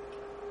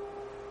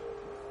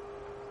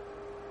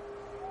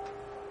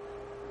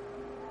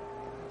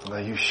 Now,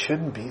 you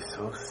shouldn't be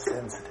so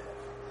sensitive.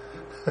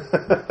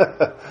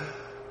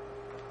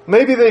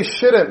 Maybe they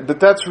shouldn't, but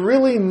that's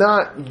really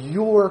not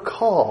your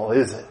call,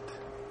 is it?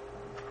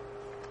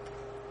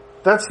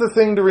 That's the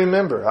thing to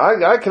remember.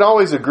 I can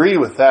always agree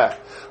with that.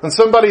 When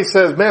somebody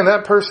says, man,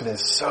 that person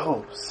is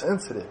so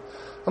sensitive.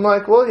 I'm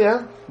like, well,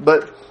 yeah,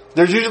 but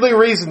there's usually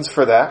reasons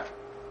for that.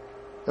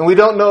 And we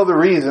don't know the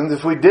reasons.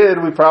 If we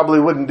did, we probably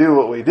wouldn't do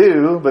what we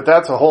do, but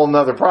that's a whole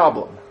nother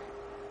problem.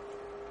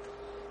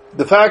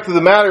 The fact of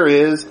the matter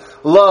is,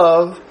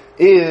 love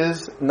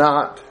is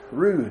not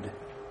rude.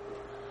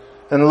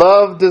 And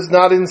love does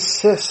not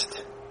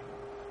insist.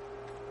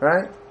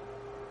 Right?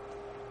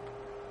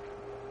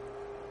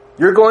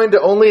 You're going to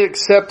only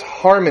accept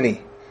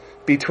harmony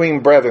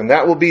between brethren.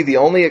 That will be the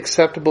only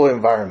acceptable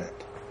environment.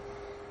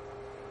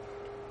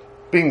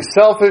 Being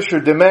selfish or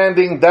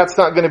demanding, that's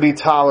not going to be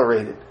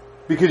tolerated.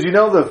 Because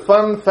the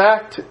fun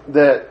fact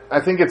that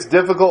I think it's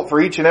difficult for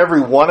each and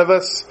every one of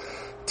us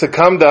to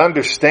come to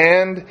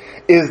understand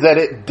is that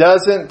it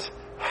doesn't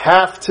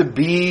have to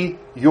be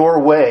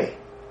your way.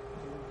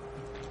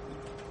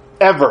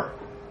 Ever.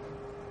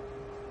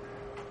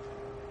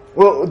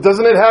 Well,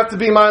 doesn't it have to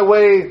be my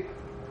way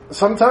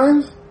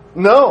sometimes?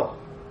 No.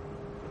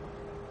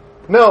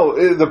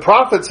 No, the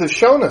prophets have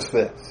shown us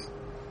this.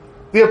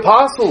 The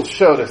apostles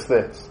showed us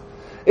this.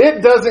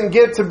 It doesn't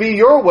get to be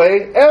your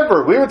way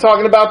ever. We were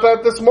talking about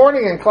that this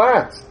morning in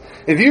class.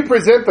 If you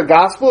present the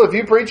gospel, if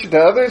you preach it to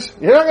others,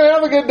 you're not going to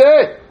have a good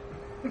day.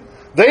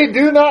 They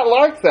do not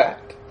like that.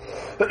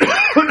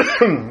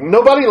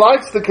 Nobody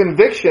likes the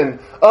conviction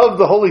of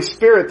the Holy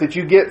Spirit that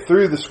you get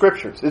through the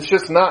Scriptures. It's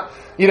just not,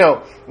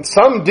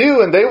 some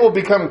do and they will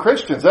become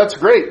Christians. That's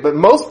great. But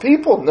most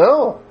people,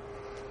 no.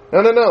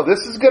 No.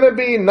 This is going to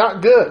be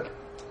not good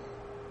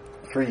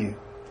for you.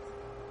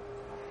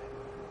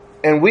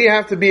 And we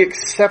have to be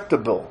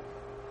acceptable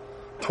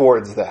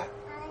towards that.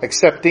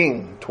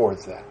 Accepting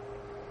towards that.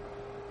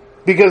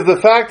 Because the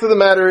fact of the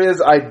matter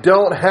is, I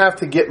don't have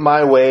to get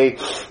my way.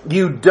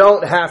 You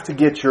don't have to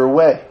get your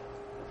way.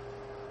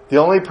 The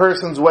only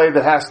person's way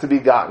that has to be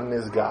gotten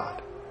is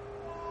God.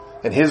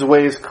 And His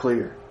way is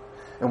clear.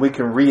 And we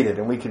can read it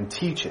and we can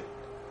teach it.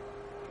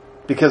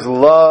 Because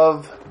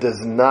love does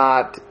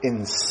not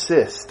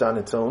insist on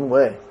its own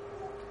way.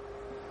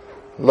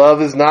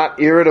 Love is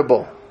not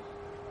irritable.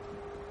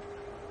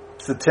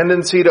 It's the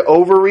tendency to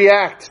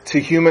overreact to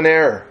human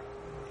error.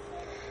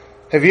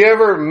 Have you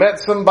ever met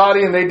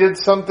somebody and they did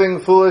something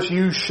foolish?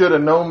 You should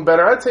have known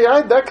better. I'd say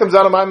that comes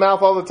out of my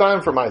mouth all the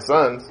time for my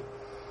sons.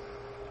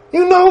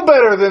 You know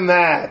better than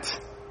that.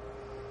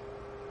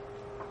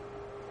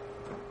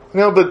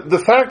 But the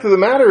fact of the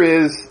matter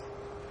is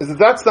that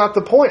that's not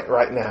the point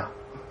right now.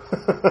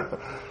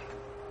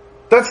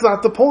 That's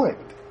not the point.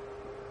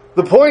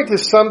 The point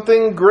is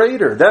something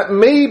greater. That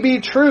may be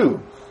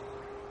true.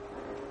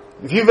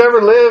 If you've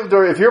ever lived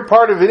or if you're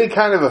part of any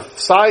kind of a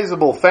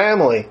sizable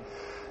family,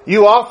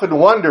 you often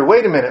wonder,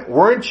 wait a minute,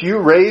 weren't you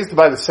raised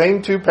by the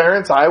same two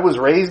parents I was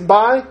raised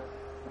by?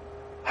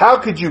 How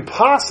could you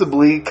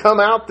possibly come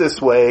out this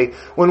way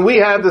when we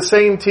had the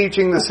same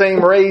teaching, the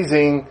same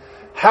raising?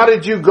 How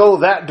did you go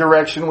that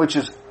direction, which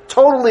is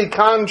totally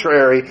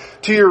contrary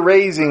to your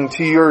raising,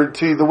 to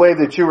the way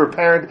that you were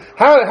parented?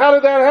 How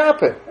did that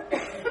happen?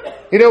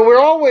 We're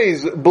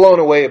always blown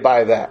away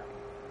by that.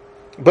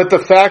 But the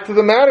fact of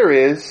the matter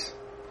is,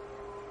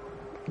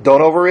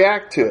 don't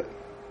overreact to it.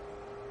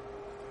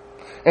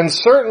 And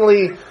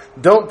certainly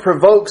don't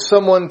provoke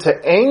someone to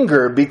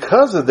anger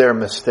because of their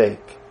mistake.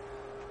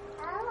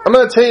 I'm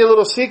going to tell you a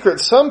little secret.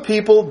 Some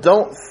people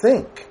don't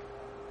think.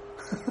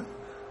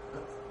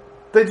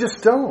 They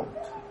just don't.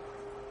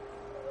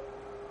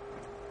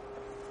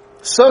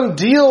 Some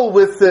deal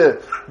with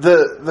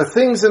the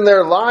things in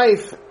their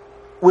life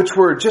which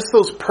were just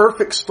those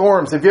perfect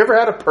storms. Have you ever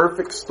had a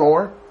perfect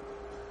storm?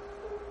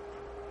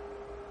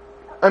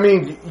 I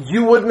mean,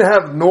 you wouldn't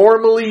have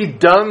normally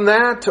done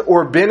that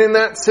or been in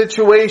that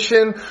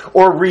situation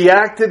or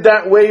reacted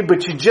that way,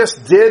 but you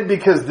just did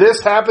because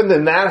this happened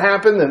and that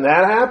happened and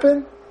that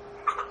happened.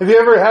 Have you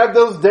ever had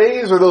those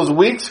days or those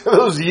weeks or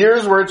those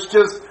years where it's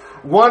just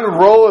one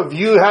row of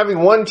you having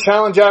one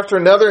challenge after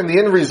another, and the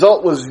end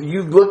result was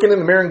you looking in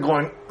the mirror and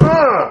going,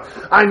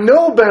 I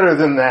know better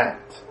than that.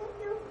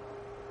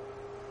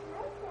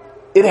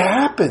 It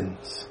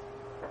happens.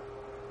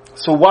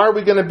 So why are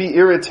we going to be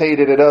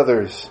irritated at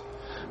others?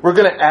 We're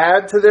going to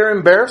add to their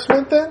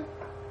embarrassment then?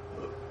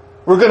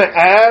 We're going to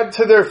add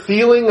to their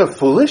feeling of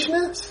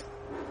foolishness?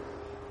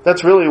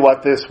 That's really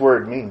what this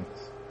word means.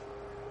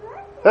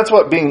 That's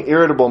what being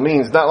irritable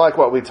means, not like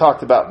what we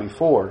talked about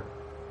before.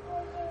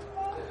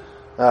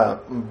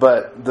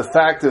 But the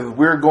fact that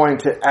we're going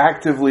to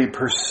actively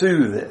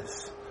pursue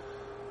this.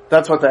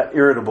 That's what that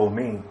irritable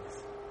means.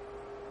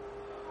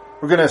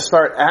 We're going to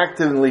start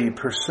actively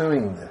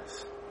pursuing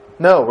this.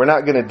 No, we're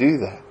not going to do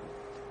that.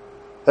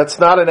 That's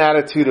not an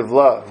attitude of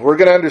love. We're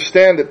going to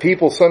understand that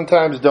people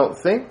sometimes don't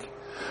think.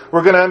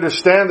 We're going to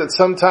understand that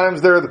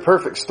sometimes there are the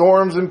perfect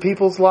storms in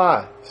people's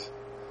lives.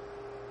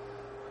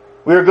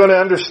 We are going to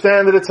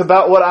understand that it's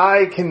about what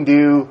I can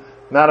do,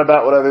 not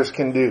about what others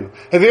can do.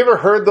 Have you ever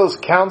heard those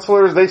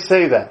counselors? They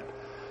say that.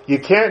 You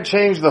can't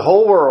change the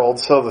whole world,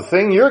 so the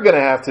thing you're going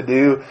to have to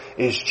do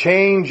is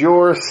change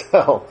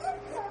yourself.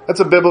 That's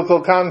a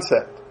biblical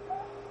concept.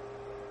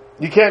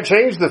 You can't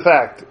change the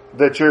fact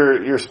that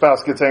your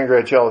spouse gets angry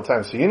at you all the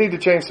time, so you need to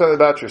change something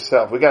about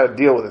yourself. We got to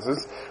deal with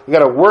this. We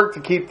got to work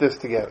to keep this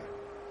together.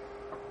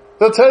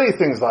 They'll tell you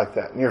things like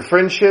that. In your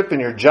friendship, in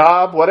your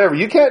job, whatever.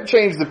 You can't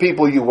change the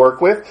people you work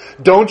with.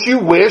 Don't you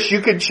wish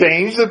you could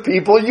change the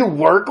people you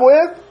work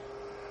with?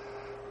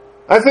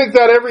 I think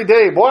that every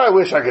day. Boy, I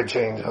wish I could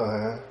change.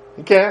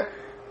 You can't.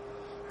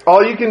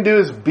 All you can do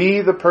is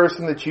be the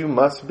person that you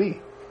must be.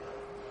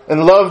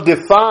 And love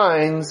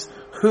defines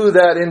who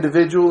that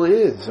individual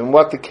is and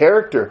what the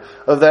character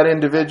of that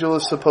individual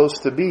is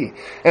supposed to be.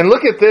 And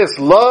look at this.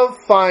 Love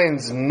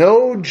finds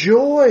no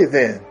joy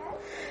then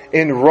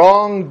in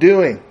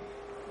wrongdoing.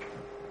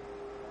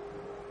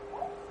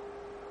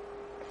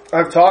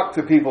 I've talked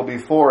to people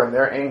before and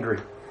they're angry.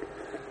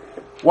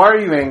 Why are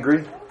you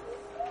angry?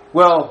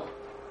 Well,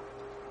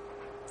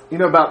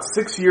 about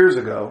 6 years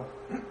ago,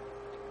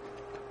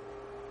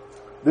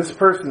 this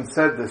person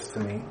said this to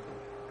me,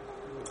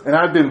 and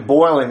I've been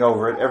boiling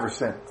over it ever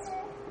since.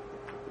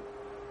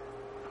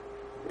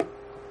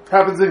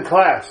 Happens in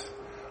class.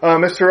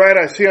 Mr. Wright,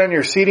 I see on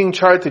your seating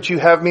chart that you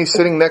have me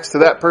sitting next to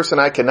that person.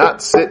 I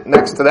cannot sit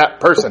next to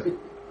that person.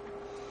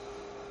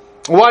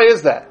 Why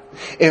is that?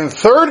 In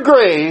 3rd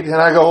grade, and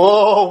I go,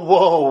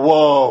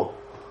 whoa.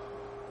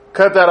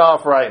 Cut that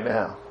off right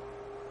now.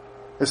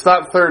 It's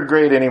not 3rd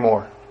grade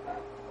anymore.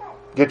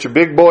 Get your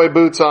big boy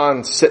boots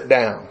on, sit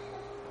down.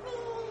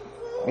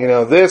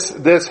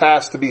 This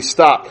has to be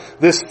stopped.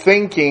 This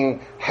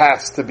thinking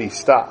has to be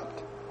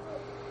stopped.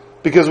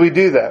 Because we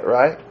do that,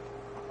 right?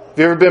 Have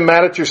you ever been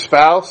mad at your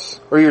spouse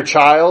or your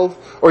child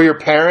or your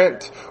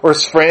parent or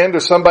friend or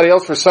somebody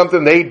else for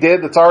something they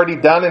did that's already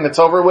done and it's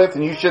over with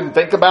and you shouldn't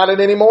think about it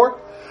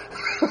anymore?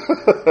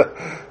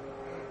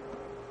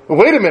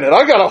 Wait a minute,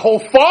 I got a whole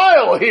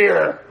file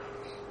here.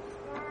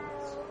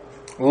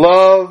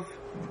 Love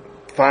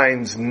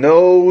finds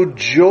no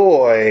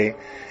joy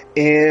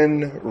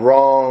in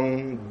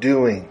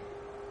wrongdoing.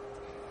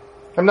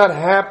 I'm not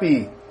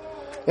happy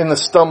in the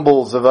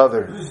stumbles of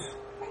others.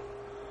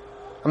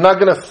 I'm not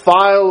going to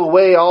file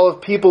away all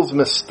of people's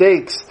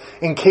mistakes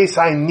in case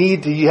I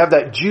need to. You have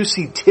that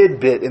juicy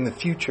tidbit in the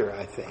future,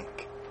 I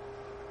think.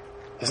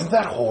 Isn't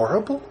that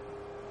horrible?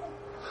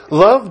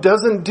 Love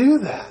doesn't do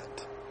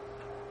that.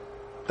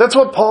 That's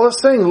what Paul is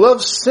saying.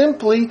 Love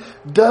simply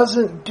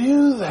doesn't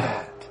do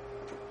that.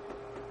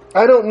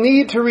 I don't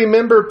need to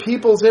remember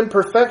people's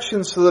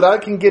imperfections so that I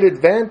can get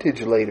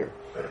advantage later.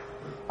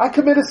 I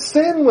commit a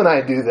sin when I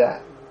do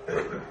that.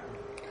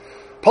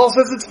 Paul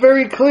says it's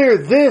very clear.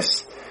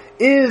 This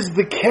is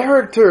the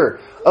character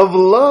of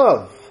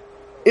love.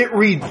 It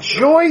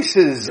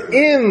rejoices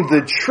in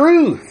the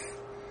truth.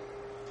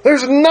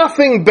 There's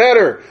nothing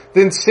better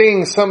than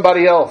seeing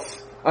somebody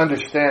else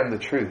understand the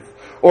truth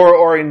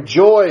or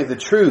enjoy the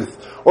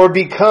truth or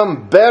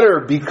become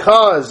better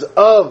because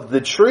of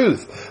the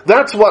truth.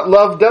 That's what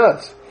love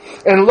does.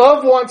 And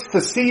love wants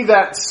to see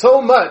that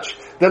so much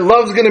that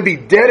love's going to be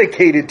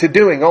dedicated to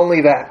doing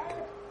only that.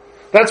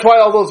 That's why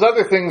all those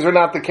other things are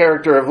not the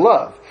character of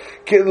love.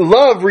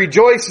 Love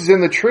rejoices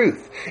in the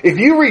truth. If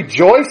you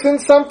rejoice in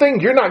something,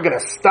 you're not going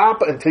to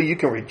stop until you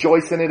can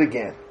rejoice in it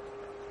again.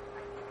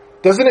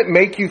 Doesn't it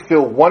make you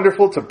feel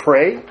wonderful to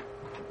pray?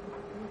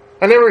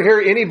 I never hear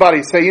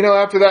anybody say,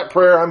 after that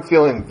prayer, I'm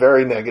feeling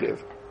very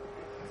negative.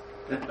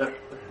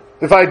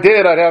 If I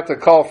did, I'd have to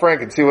call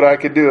Frank and see what I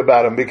could do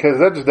about him because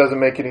that just doesn't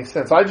make any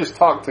sense. I just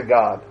talk to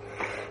God.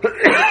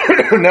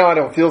 Now I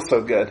don't feel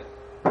so good.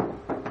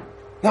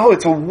 No,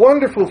 it's a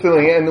wonderful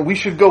feeling, and we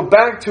should go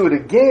back to it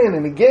again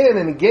and again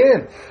and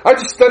again. I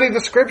just studied the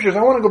scriptures.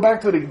 I want to go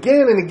back to it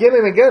again and again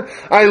and again.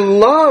 I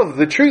love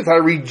the truth. I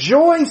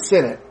rejoice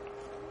in it.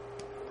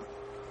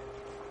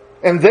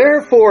 And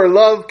therefore,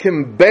 love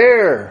can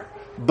bear,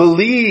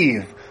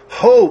 believe,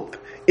 hope,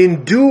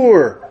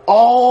 endure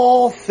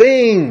all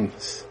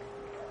things.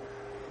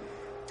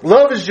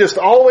 Love is just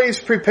always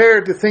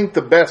prepared to think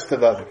the best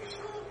of others.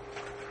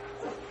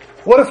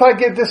 What if I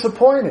get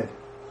disappointed?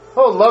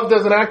 Oh, love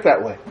doesn't act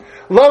that way.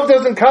 Love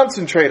doesn't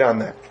concentrate on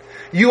that.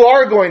 You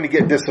are going to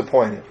get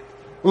disappointed.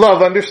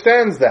 Love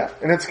understands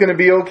that, and it's going to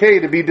be okay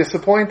to be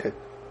disappointed.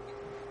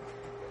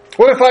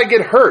 What if I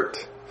get hurt?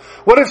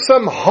 What if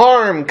some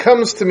harm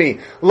comes to me?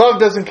 Love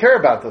doesn't care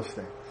about those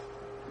things.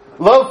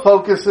 Love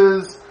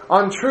focuses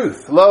on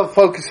truth. Love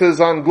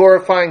focuses on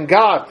glorifying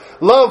God.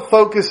 Love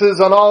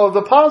focuses on all of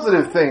the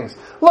positive things.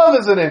 Love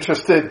isn't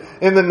interested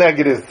in the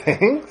negative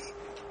things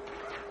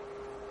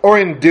or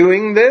in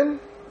doing them.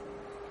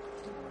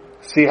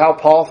 See how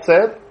Paul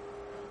said?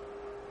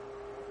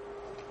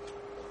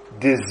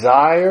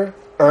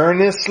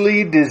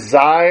 Earnestly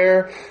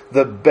desire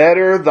the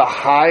better, the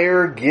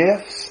higher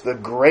gifts, the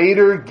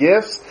greater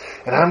gifts,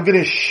 and I'm going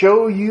to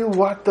show you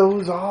what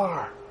those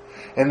are.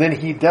 And then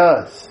he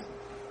does.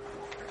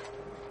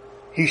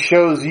 He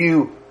shows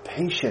you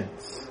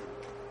patience,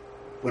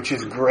 which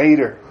is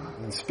greater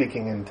than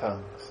speaking in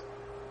tongues.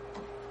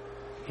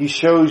 He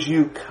shows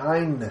you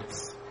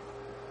kindness,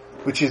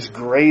 which is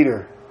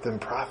greater than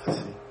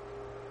prophecy.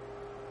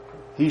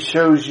 He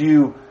shows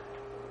you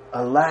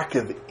a lack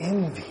of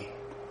envy,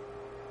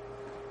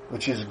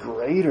 which is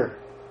greater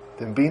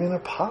than being an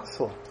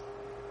apostle.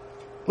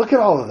 Look at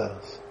all of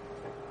those.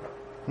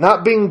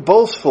 Not being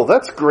boastful,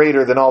 that's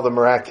greater than all the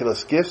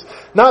miraculous gifts.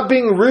 Not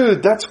being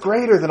rude, that's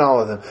greater than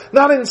all of them.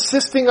 Not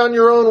insisting on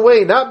your own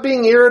way, not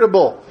being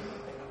irritable.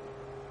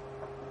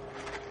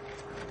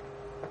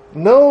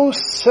 No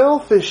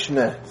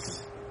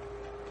selfishness.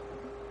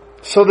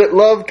 So that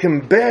love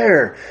can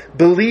bear,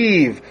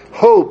 believe,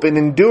 hope, and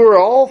endure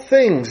all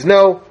things.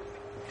 No,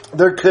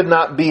 there could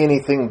not be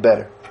anything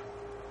better.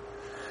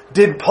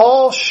 Did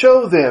Paul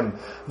show them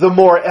the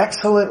more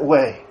excellent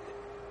way?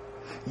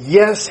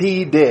 Yes,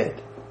 he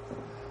did.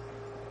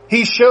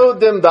 He showed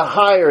them the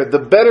higher, the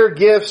better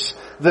gifts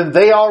than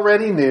they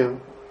already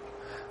knew,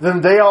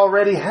 than they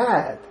already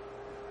had,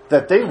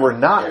 that they were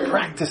not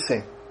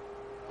practicing.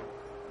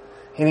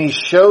 And he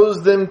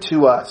shows them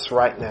to us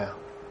right now.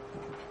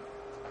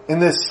 In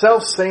this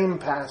self-same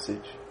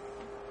passage,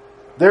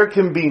 there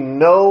can be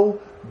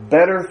no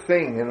better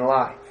thing in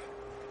life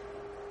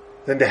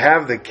than to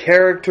have the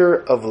character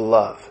of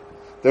love.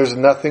 There's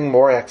nothing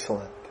more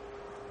excellent.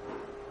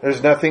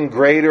 There's nothing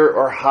greater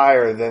or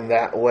higher than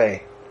that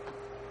way.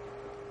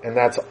 And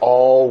that's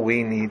all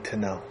we need to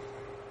know.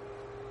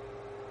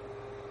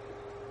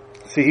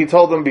 See, he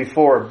told them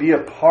before, be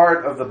a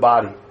part of the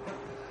body.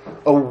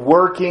 A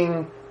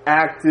working,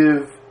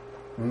 active,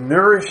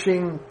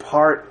 nourishing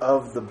part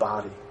of the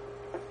body.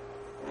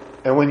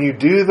 And when you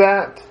do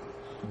that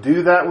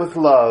with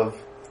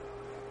love,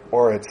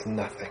 or it's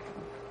nothing.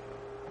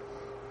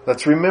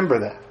 Let's remember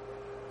that.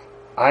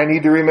 I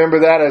need to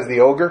remember that as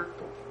the ogre.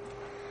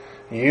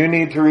 You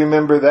need to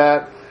remember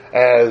that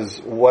as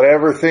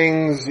whatever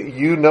things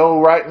you know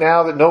right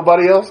now that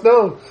nobody else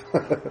knows.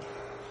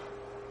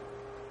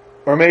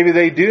 Or maybe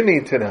they do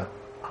need to know.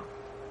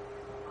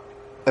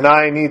 And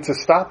I need to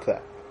stop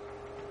that.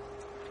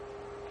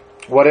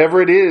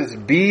 Whatever it is,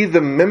 be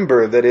the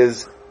member that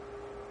is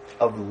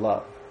of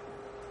love.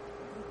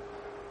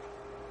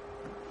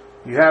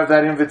 You have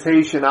that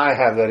invitation, I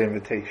have that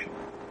invitation.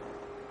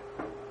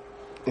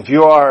 If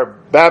you are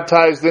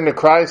baptized into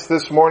Christ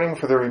this morning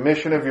for the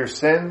remission of your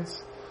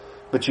sins,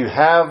 but you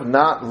have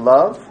not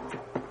love,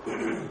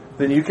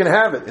 then you can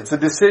have it. It's a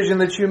decision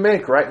that you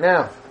make right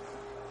now.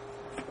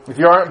 If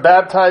you aren't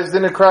baptized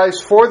into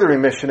Christ for the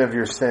remission of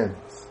your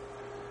sins,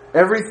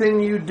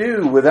 everything you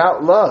do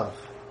without love,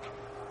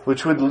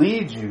 which would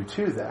lead you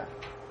to that,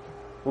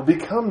 will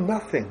become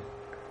nothing.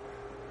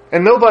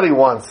 And nobody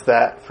wants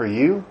that for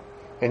you,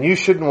 and you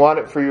shouldn't want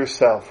it for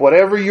yourself.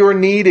 Whatever your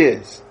need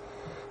is,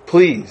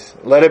 please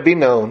let it be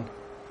known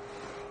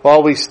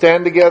while we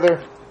stand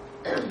together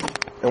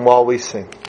and while we sing.